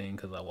or anything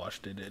because I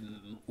watched it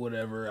in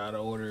whatever, out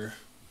of order.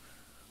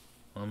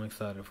 I'm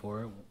excited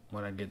for it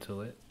when I get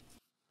to it.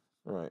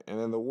 All right, and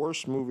then the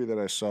worst movie that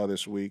I saw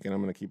this week, and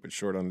I'm going to keep it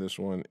short on this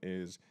one,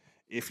 is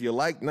if you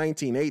like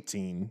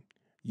 1918,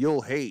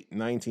 you'll hate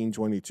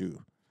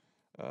 1922.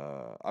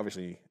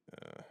 Obviously,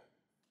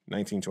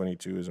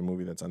 1922 is a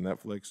movie that's on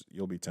Netflix.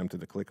 You'll be tempted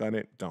to click on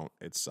it. Don't.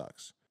 It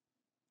sucks.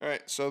 All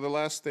right, so the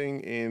last thing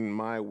in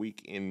my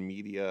week in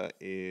media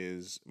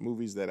is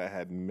movies that I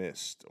had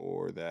missed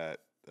or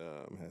that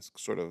has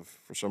sort of,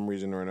 for some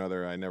reason or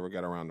another, I never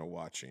got around to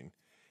watching.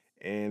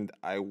 And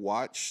I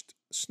watched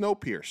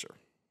Snowpiercer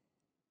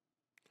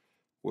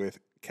with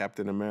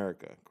Captain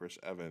America, Chris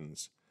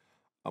Evans,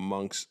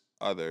 amongst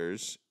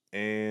others.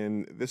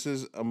 And this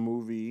is a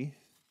movie,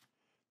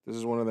 this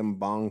is one of them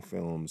Bong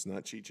films,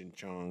 not Cheech and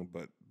Chong,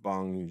 but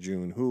Bong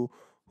Joon-ho,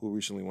 who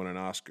recently won an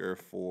Oscar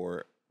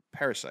for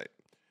Parasite.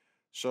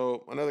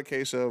 So another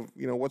case of,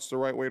 what's the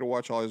right way to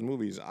watch all his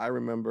movies? I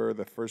remember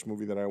the first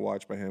movie that I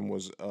watched by him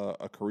was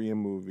a Korean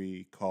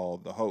movie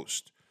called The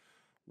Host,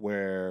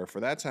 where for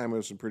that time it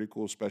was some pretty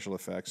cool special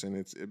effects, and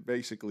it's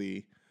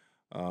basically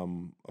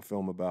a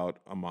film about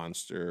a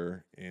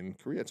monster in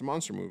Korea. It's a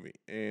monster movie,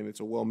 and it's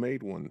a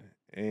well-made one.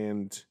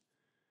 And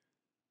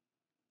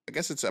I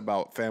guess it's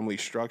about family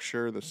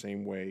structure the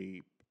same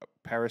way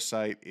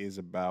Parasite is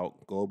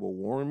about global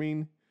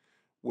warming,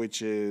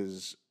 which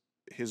is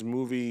his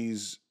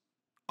movies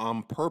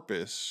on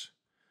purpose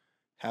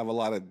have a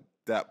lot of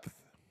depth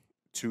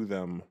to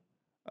them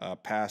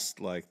past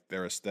like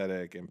their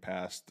aesthetic and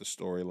past the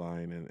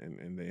storyline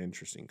and the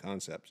interesting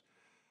concepts.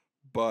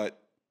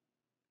 But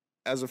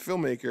as a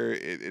filmmaker,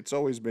 it's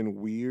always been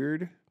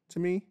weird to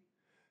me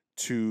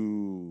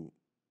to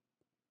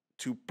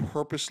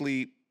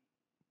purposely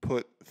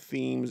put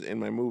themes in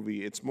my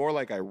movie. It's more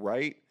like I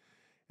write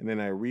and then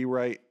I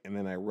rewrite and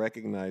then I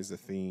recognize the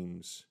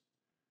themes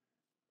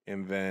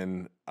and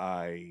then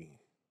I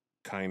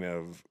kind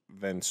of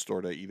then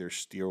sort of either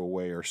steer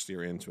away or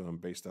steer into them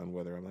based on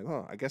whether I'm like,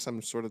 oh, I guess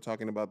I'm sort of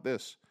talking about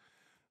this.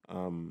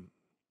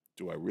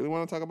 Do I really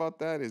want to talk about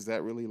that? Is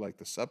that really like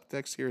the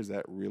subtext here? Is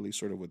that really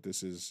sort of what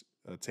this is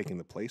taking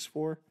the place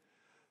for?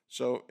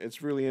 So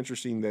it's really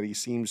interesting that he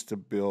seems to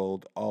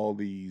build all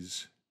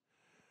these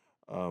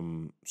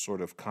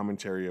sort of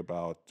commentary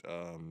about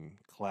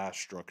class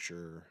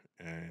structure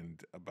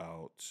and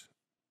about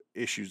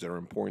issues that are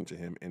important to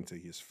him into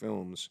his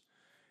films.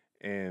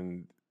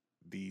 And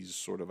these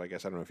sort of, I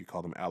guess, I don't know if you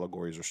call them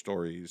allegories or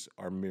stories,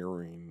 are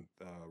mirroring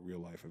real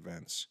life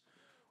events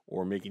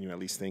or making you at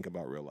least think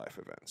about real life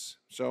events.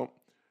 So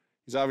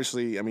he's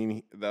obviously, I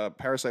mean, the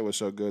Parasite was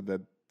so good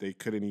that they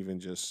couldn't even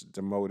just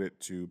demote it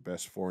to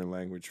best foreign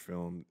language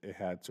film. It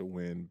had to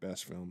win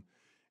best film.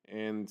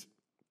 And,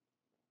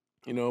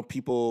 you know,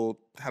 people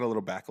had a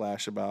little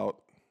backlash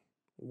about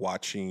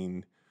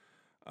watching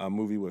a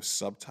movie with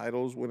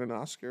subtitles win an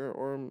Oscar,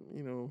 or,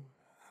 you know,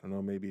 I don't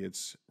know, maybe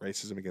it's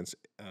racism against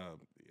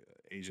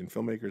Asian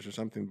filmmakers or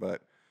something,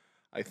 but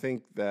I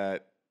think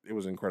that it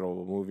was an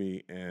incredible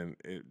movie and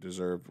it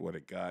deserved what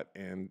it got.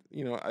 And,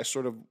 you know, I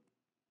sort of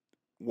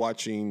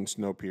watching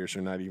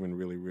Snowpiercer, not even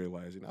really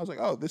realizing, I was like,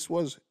 oh, this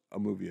was a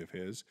movie of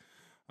his.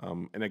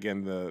 And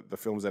again, the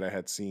films that I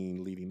had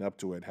seen leading up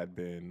to it had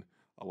been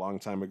a long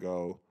time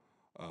ago,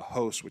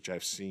 Host, which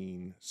I've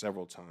seen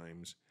several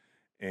times,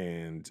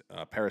 and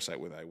Parasite,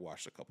 which I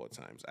watched a couple of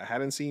times. I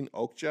hadn't seen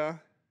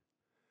Okja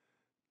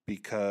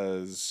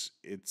because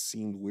it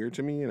seemed weird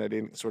to me and I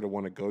didn't sort of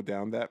want to go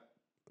down that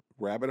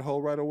rabbit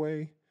hole right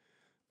away.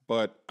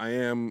 But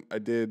I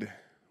did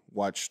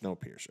watch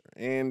Snowpiercer.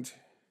 And,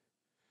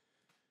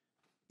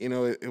 you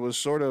know, it was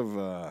sort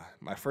of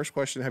my first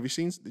question.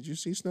 Did you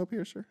see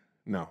Snowpiercer?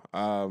 No.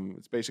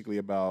 It's basically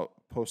about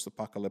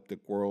post-apocalyptic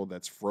world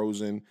that's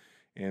frozen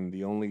and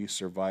the only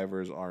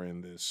survivors are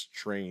in this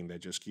train that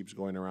just keeps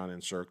going around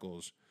in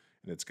circles.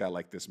 And it's got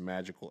like this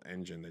magical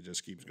engine that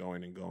just keeps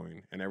going and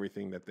going. And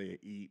everything that they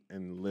eat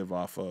and live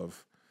off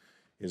of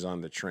is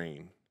on the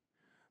train.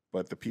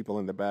 But the people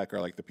in the back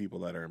are like the people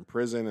that are in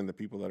prison, and the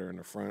people that are in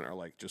the front are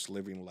like just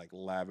living like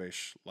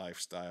lavish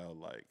lifestyle,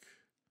 like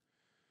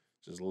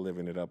just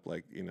living it up,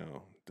 like, you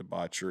know,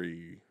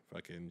 debauchery,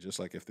 fucking just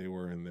like if they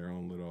were in their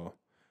own little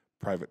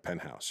private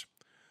penthouse.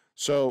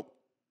 So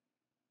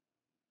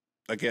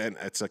again,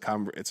 it's a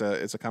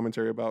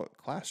commentary about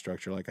class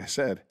structure, like I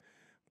said.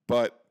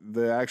 But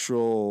the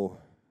actual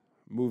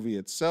movie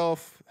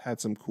itself had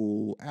some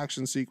cool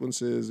action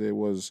sequences.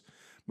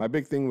 My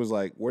big thing was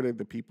like, where did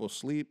the people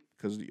sleep?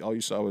 Because all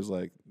you saw was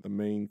like the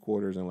main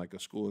quarters and like a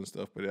school and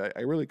stuff. But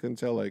I really couldn't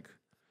tell like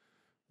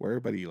where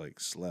everybody like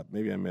slept.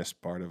 Maybe I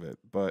missed part of it.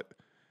 But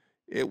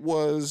it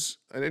was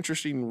an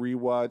interesting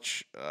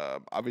rewatch.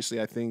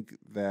 Obviously, I think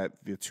that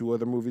the two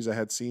other movies I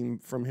had seen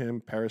from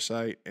him,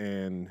 Parasite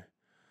and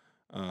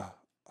The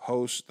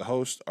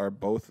Host, are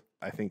both,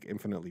 I think,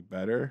 infinitely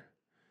better.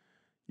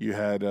 You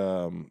had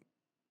a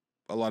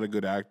lot of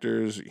good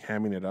actors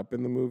hamming it up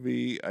in the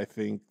movie. I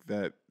think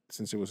that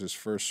since it was his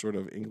first sort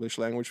of English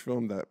language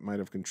film, that might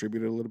have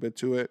contributed a little bit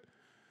to it.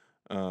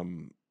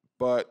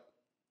 But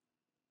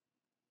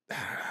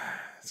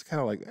it's kind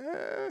of like,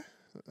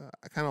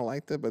 I kind of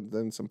liked it, but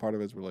then some part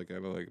of it were like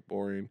kind of like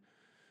boring.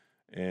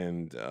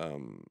 And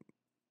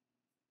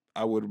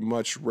I would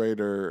much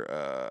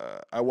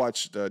rather, I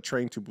watched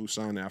Train to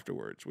Busan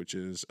afterwards, which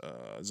is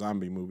a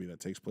zombie movie that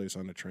takes place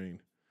on a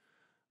train.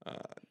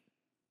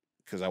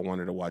 Because I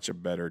wanted to watch a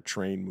better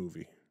train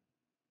movie.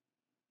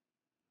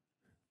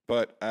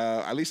 But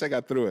at least I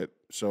got through it.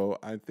 So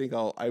I think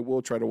I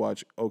will try to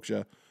watch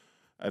Okja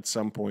at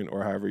some point,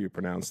 or however you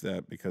pronounce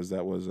that, because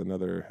that was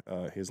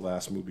his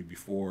last movie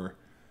before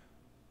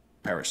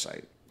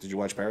Parasite. Did you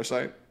watch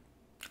Parasite?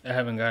 I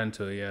haven't gotten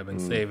to it yet. I've been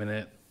saving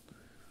it.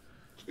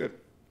 It's good.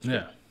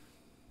 Yeah.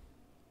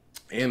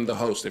 And The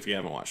Host, if you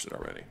haven't watched it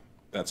already.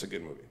 That's a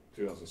good movie.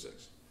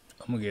 2006.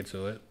 I'm going to get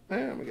to it. Yeah,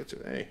 I'm going to get to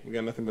it. Hey, we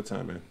got nothing but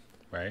time, man.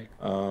 Right.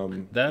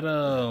 That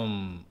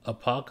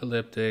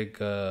apocalyptic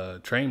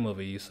train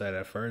movie you said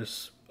at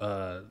first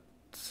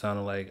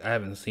sounded like, I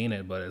haven't seen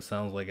it, but it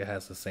sounds like it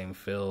has the same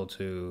feel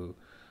to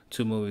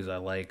two movies I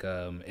like,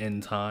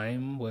 In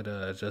Time with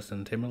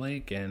Justin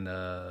Timberlake and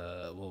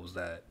what was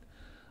that?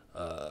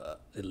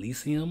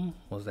 Elysium?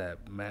 Was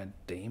that Matt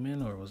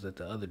Damon, or was it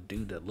the other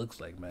dude that looks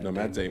like Matt Damon?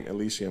 No, Matt Damon.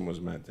 Elysium was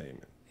Matt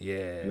Damon.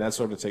 Yeah. And that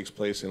sort of takes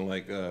place in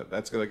like,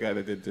 that's the guy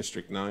that did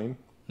District 9.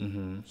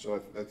 Mm-hmm.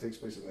 So that takes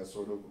place in that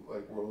sort of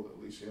like world,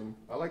 Elysium.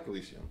 I like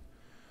Elysium.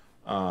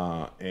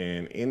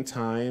 And In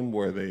Time,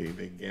 where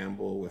they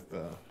gamble with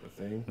the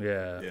thing.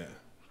 Yeah. Yeah.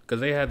 because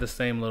they had the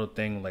same little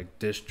thing like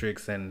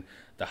districts, and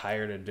the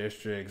higher the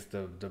districts,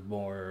 the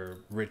more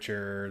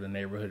richer the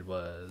neighborhood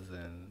was,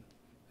 and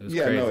it was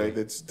crazy. No,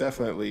 it's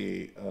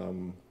definitely.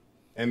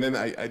 And then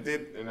I had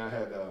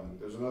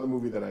there's another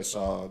movie that I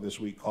saw this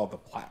week called The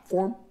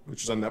Platform,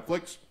 which is on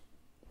Netflix,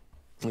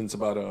 and it's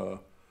about a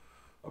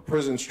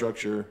prison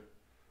structure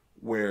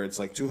where it's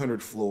like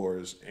 200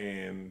 floors,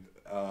 and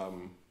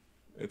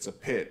it's a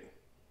pit,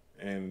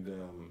 and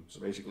so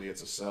basically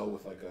it's a cell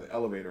with like an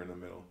elevator in the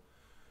middle.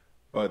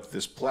 But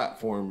this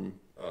platform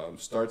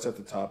starts at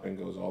the top and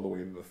goes all the way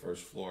to the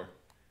first floor.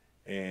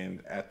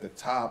 And at the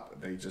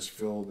top, they just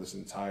fill this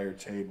entire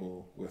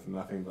table with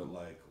nothing but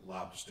like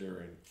lobster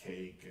and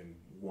cake and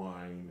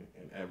wine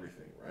and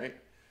everything, right?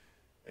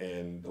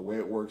 And the way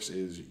it works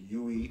is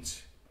you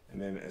eat,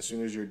 and then as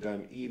soon as you're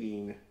done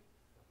eating,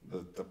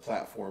 the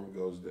platform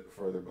goes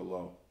further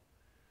below.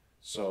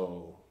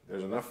 So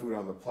there's enough food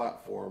on the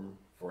platform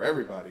for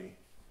everybody,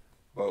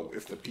 but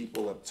if the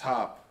people up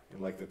top,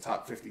 in like the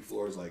top 50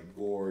 floors, like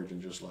gorge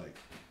and just like,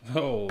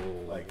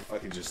 like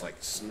fucking just like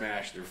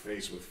smash their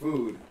face with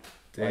food.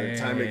 Dang. By the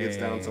time it gets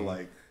down to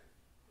like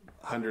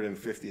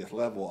 150th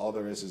level, all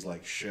there is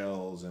like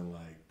shells and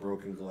like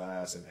broken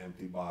glass and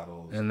empty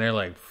bottles. And they're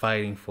like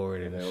fighting for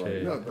it and shit.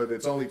 Like, no, but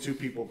it's only 2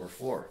 people per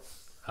floor.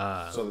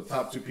 So the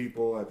top 2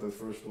 people at the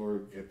first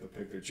floor get to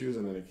pick their choose,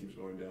 and then it keeps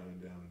going down and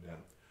down and down.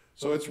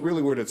 So it's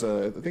really weird. I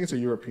think it's a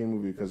European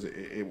movie because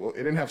it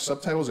didn't have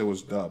subtitles. It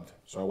was dubbed.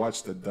 So I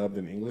watched the dubbed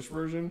and English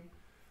version,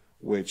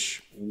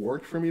 which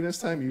worked for me this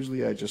time.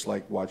 Usually I just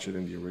like watch it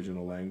in the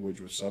original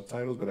language with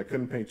subtitles, but I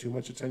couldn't pay too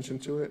much attention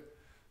to it.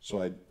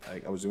 So I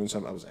was doing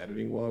something. I was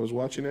editing while I was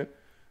watching it,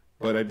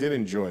 but I did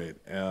enjoy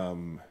it.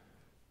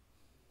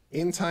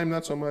 In Time,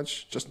 not so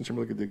much. Justin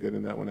Timberlake did good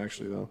in that one,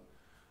 actually, though.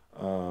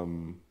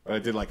 But I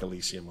did like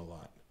Elysium a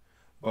lot.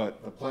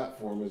 But The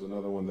Platform is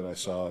another one that I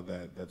saw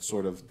that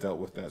sort of dealt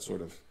with that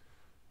sort of,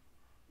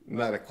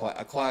 not a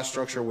class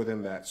structure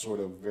within that sort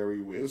of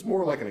it was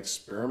more like an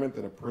experiment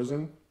than a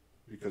prison,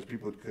 because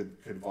people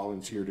could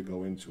volunteer to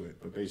go into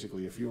it. But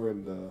basically, if you were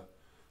in the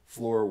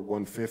floor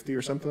 150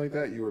 or something like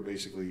that,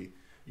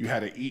 you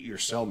had to eat your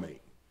cellmate.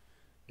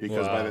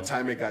 Because by the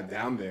time it got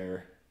down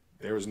there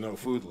was no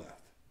food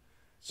left.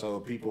 So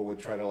people would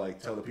try to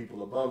like tell the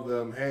people above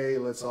them, hey,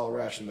 let's all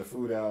ration the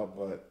food out,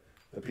 but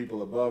the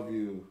people above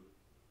you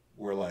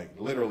were like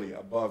literally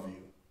above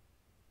you.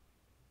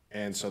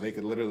 And so they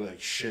could literally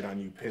like shit on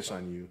you, piss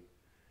on you,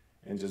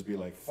 and just be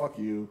like, fuck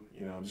you,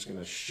 I'm just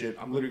gonna shit.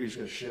 I'm literally just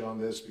gonna shit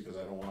on this because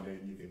I don't want it,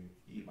 and you can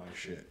eat my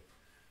shit.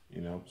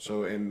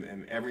 So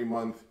and every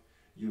month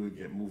you would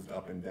get moved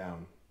up and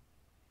down.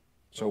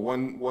 So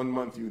one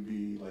month you would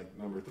be like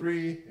number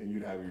 3, and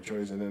you'd have your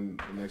choice, and then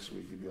the next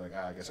week you'd be like,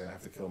 I guess I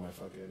have to kill my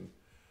fucking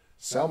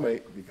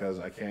cellmate because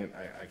I can't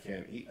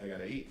eat. I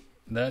gotta eat.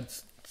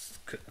 That's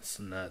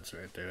nuts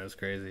right there. That's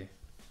crazy.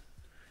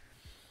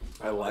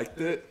 I liked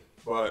it,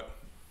 but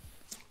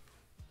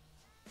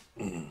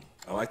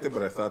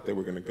I thought they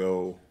were gonna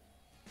go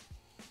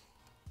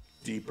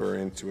deeper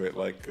into it.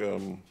 Like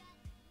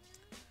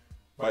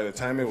by the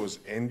time it was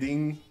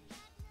ending,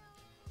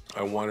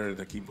 I wanted it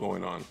to keep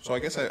going on. So I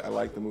guess I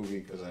liked the movie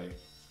because I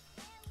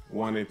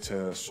wanted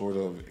to sort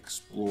of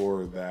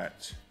explore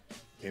that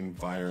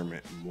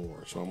environment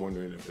more. So I'm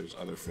wondering if there's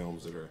other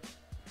films that are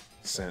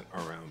sent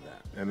around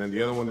that. And then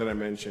the other one that I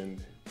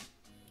mentioned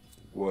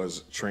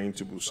was Train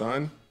to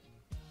Busan,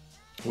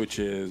 which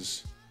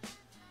is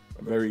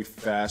a very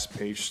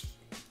fast-paced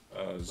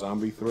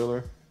zombie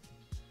thriller.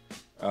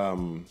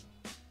 Again,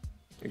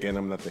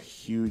 I'm not a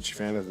huge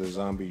fan of the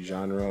zombie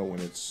genre when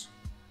it's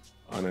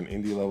on an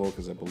indie level,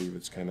 because I believe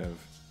it's kind of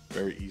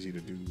very easy to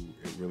do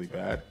it really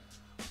bad.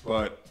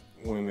 But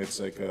when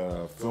it's like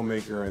a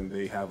filmmaker and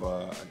they have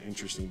an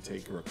interesting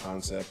take or a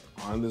concept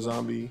on the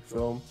zombie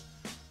film,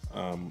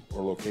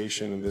 or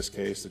location, in this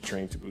case, the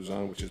Train to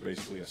Busan, which is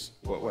basically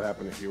what would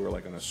happen if you were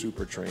like on a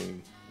super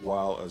train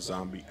while a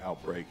zombie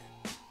outbreak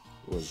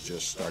was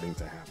just starting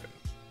to happen.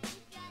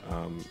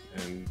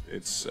 And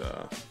it's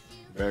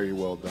very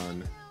well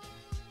done.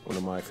 One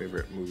of my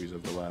favorite movies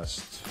of the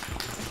last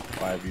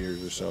 5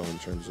 years or so in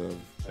terms of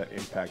that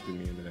impacted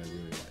me and that I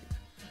really liked.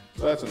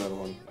 So that's another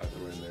one I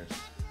threw in there.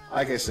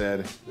 Like I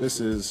said, this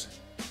is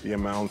the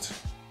amount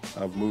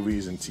of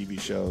movies and TV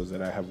shows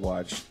that I have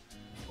watched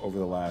over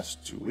the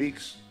last 2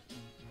 weeks.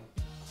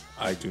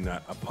 I do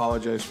not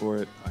apologize for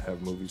it. I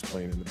have movies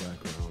playing in the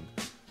background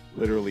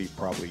literally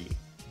probably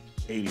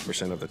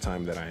 80% of the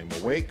time that I am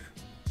awake.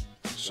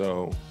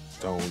 So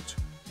don't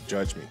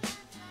judge me.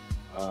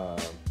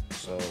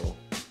 So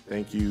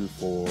thank you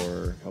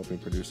for helping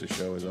produce the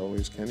show as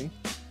always, Kenny,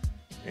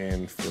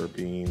 and for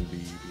being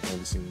the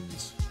behind the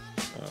scenes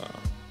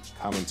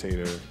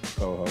commentator,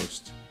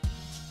 co-host,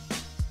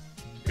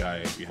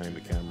 guy behind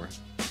the camera.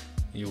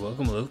 You're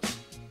welcome, Luke.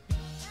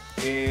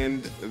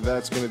 And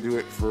that's going to do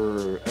it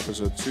for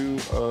episode 2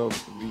 of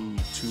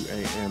the 2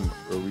 AM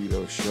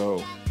Burrito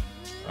Show.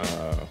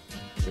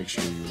 Make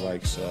sure you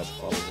like, sub,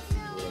 follow the feed,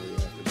 whatever you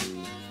have to do,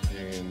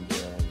 and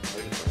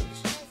tell your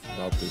friends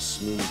about this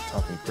smooth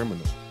talking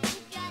criminal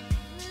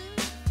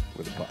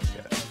with a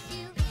podcast.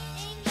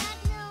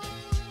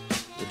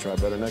 We'll try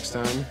better next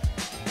time.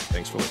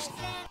 Thanks for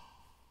listening.